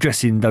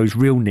addressing those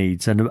real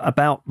needs and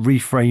about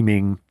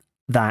reframing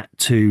that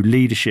to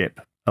leadership,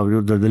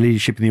 or the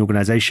leadership in the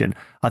organization.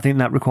 I think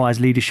that requires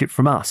leadership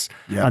from us.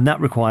 Yeah. And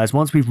that requires,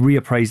 once we've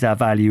reappraised our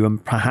value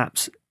and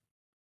perhaps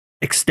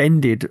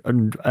extended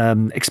and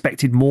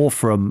expected more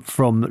from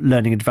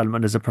learning and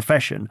development as a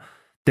profession,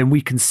 then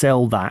we can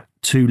sell that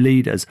to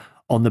leaders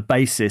on the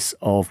basis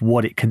of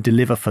what it can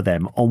deliver for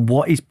them, on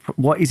what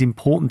is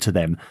important to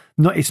them.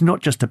 It's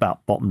not just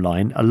about bottom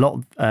line. A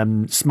lot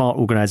of smart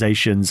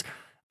organizations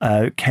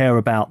care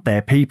about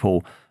their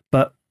people,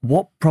 but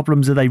what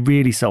problems are they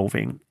really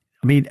solving?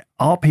 I mean,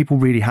 are people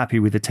really happy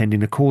with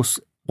attending a course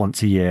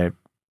once a year,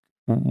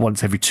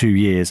 once every 2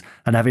 years,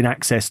 and having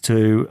access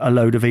to a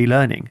load of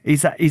e-learning?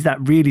 Is that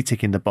really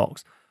ticking the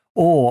box?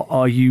 Or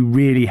are you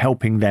really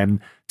helping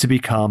them to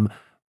become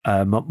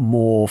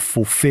more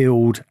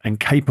fulfilled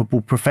and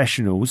capable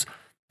professionals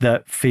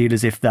that feel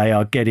as if they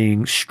are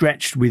getting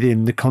stretched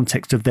within the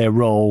context of their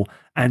role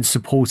and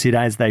supported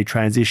as they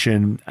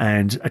transition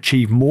and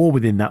achieve more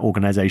within that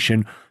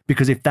organization?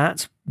 Because if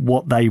that's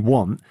what they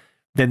want,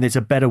 then there's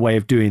a better way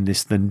of doing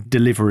this than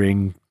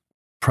delivering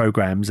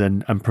programs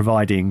and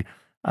providing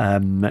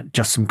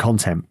just some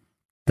content.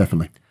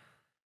 Definitely.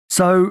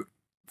 So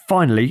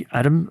finally,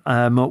 Adam,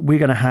 we're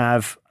going to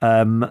have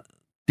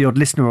the odd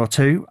listener or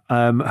two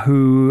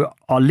who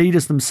are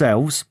leaders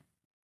themselves.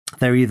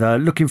 They're either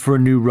looking for a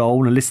new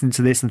role and listening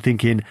to this and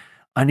thinking,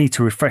 I need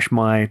to refresh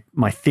my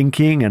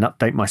thinking and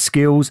update my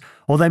skills,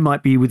 or they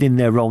might be within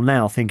their role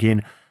now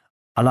thinking,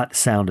 I like the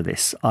sound of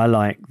this. I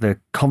like the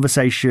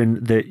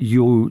conversation that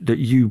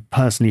you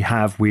personally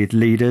have with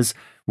leaders,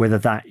 whether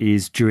that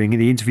is during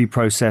the interview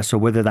process or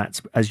whether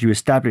that's as you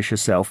establish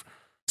yourself.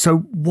 So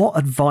what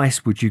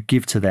advice would you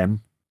give to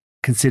them,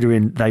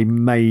 considering they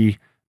may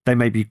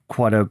be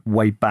quite a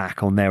way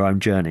back on their own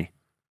journey?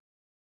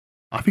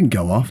 I think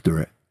go after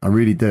it. I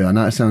really do. I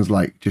know it sounds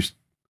like just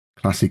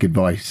classic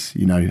advice,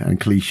 and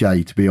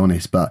cliche, to be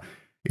honest, but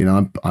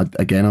I'm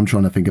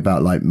trying to think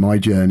about like my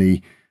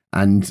journey.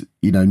 And,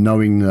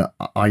 knowing that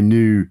I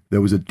knew there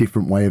was a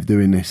different way of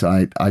doing this,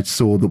 I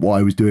saw that what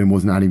I was doing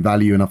wasn't adding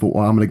value. And I thought,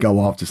 well, I'm going to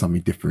go after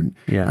something different.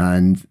 Yeah.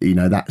 And,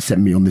 that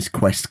sent me on this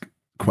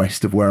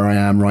quest of where I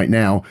am right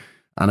now.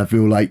 And I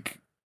feel like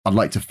I'd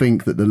like to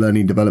think that the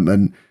learning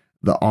development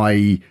that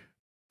I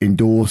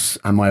endorse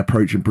and my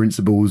approach and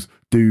principles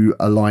do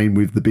align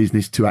with the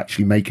business to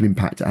actually make an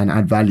impact and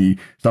add value.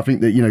 So I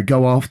think that,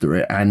 go after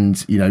it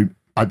and,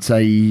 I'd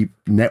say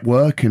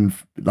network and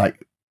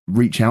like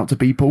reach out to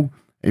people.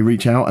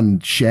 Reach out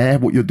and share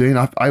what you're doing.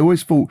 I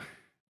always thought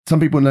some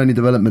people in learning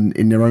development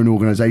in their own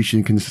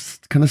organization can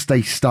kind of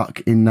stay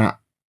stuck in that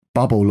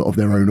bubble of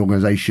their own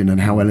organization and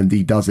how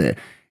L&D does it.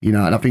 And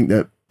I think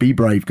that be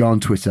brave, go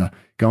on Twitter,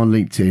 go on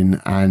LinkedIn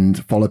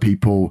and follow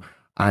people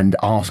and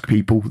ask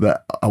people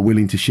that are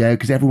willing to share,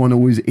 because everyone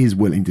always is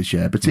willing to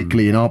share,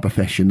 particularly in our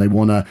profession. They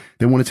want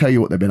to tell you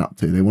what they've been up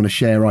to. They want to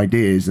share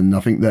ideas. And I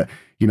think that,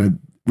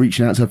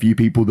 reaching out to a few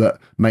people that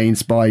may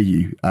inspire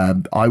you,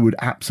 I would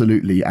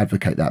absolutely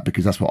advocate that,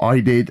 because that's what I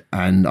did,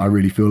 and I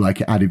really feel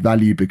like it added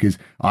value, because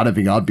I don't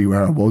think I'd be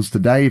where I was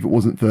today if it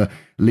wasn't for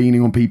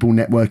leaning on people,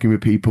 networking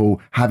with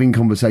people, having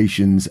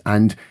conversations,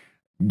 and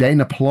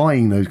then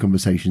applying those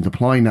conversations,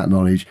 applying that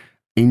knowledge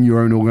in your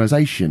own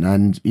organization,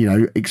 and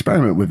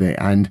experiment with it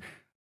and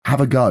have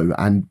a go,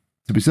 and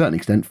to a certain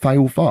extent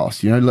fail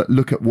fast.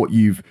 Look at what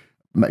you've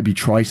maybe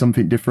try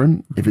something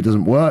different. If it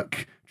doesn't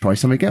work, try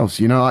something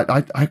else.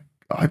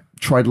 I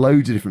tried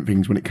loads of different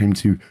things when it came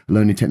to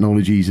learning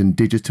technologies and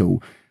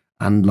digital,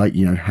 and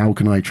how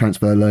can I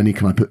transfer learning?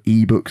 Can I put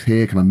ebooks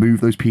here? Can I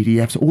move those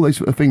PDFs? All those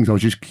sort of things. I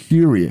was just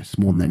curious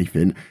more than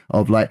anything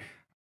of like,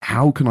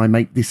 how can I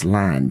make this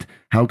land?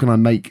 How can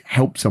I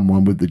help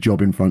someone with the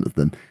job in front of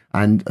them?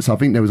 And so I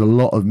think there was a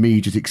lot of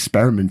me just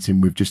experimenting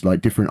with just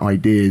like different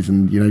ideas,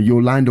 and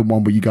you'll land on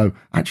one where you go,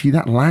 actually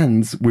that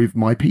lands with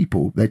my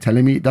people. They're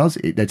telling me it does.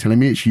 They're telling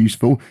me it's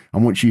useful.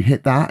 And once you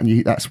hit that and you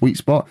hit that sweet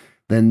spot,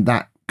 then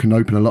that can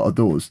open a lot of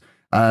doors.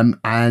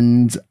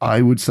 And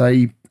I would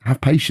say have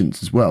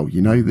patience as well.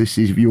 This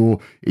is if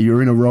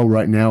you're in a role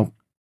right now,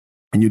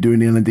 and you're doing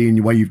the L&D in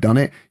the way you've done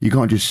it, you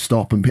can't just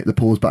stop and hit the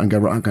pause button and go,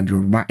 right, I'm going to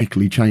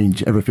dramatically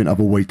change everything I've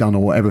always done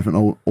or everything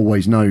I've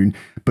always known.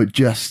 But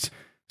just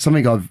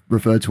something I've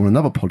referred to on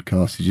another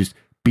podcast is just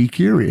be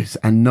curious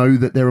and know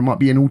that there might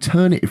be an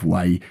alternative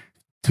way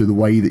to the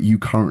way that you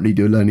currently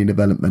do learning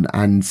development,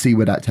 and see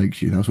where that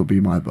takes you. That's what would be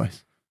my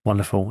advice.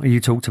 Wonderful. You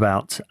talked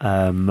about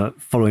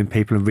following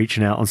people and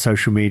reaching out on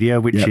social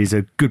media, which is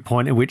a good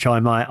point in which I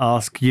might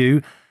ask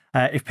you.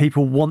 If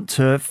people want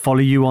to follow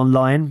you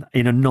online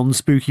in a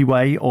non-spooky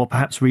way or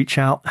perhaps reach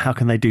out, how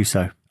can they do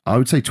so? I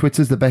would say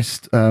Twitter's the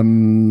best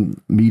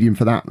medium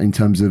for that in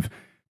terms of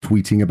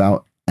tweeting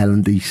about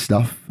L&D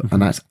stuff,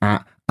 and that's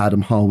at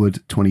Adam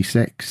Harwood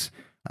 26.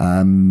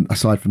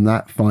 Aside from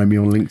that, find me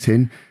on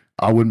LinkedIn.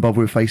 I wouldn't bother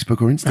with Facebook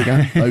or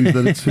Instagram. Those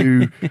are the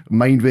two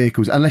main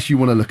vehicles, unless you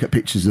want to look at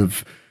pictures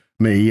of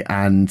me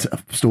and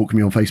stalk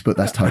me on Facebook.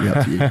 That's totally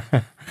up to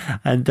you.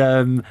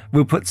 And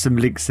we'll put some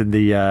links in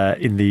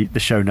the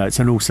show notes,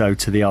 and also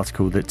to the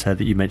article that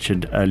you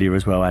mentioned earlier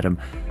as well, Adam.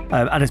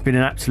 And it's been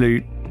an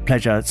absolute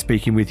pleasure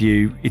speaking with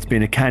you. It's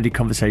been a candid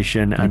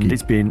conversation, and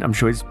it's been, I'm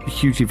sure it's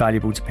hugely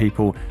valuable to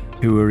people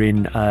who are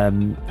in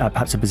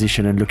perhaps a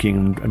position and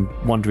looking and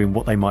wondering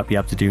what they might be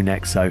able to do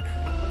next. So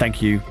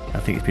thank you. I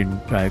think it's been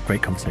a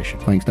great conversation.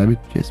 Thanks, David.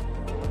 Cheers.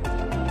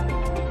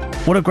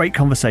 What a great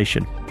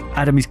conversation.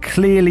 Adam is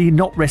clearly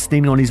not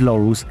resting on his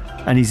laurels,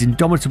 and his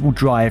indomitable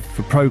drive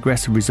for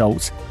progress and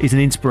results is an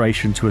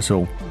inspiration to us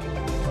all.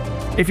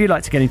 If you'd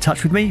like to get in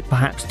touch with me,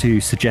 perhaps to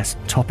suggest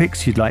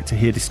topics you'd like to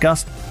hear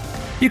discussed,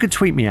 you can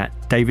tweet me at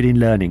David in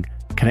Learning,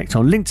 connect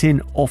on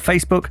LinkedIn or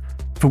Facebook,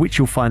 for which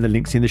you'll find the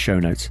links in the show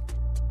notes.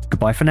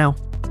 Goodbye for now.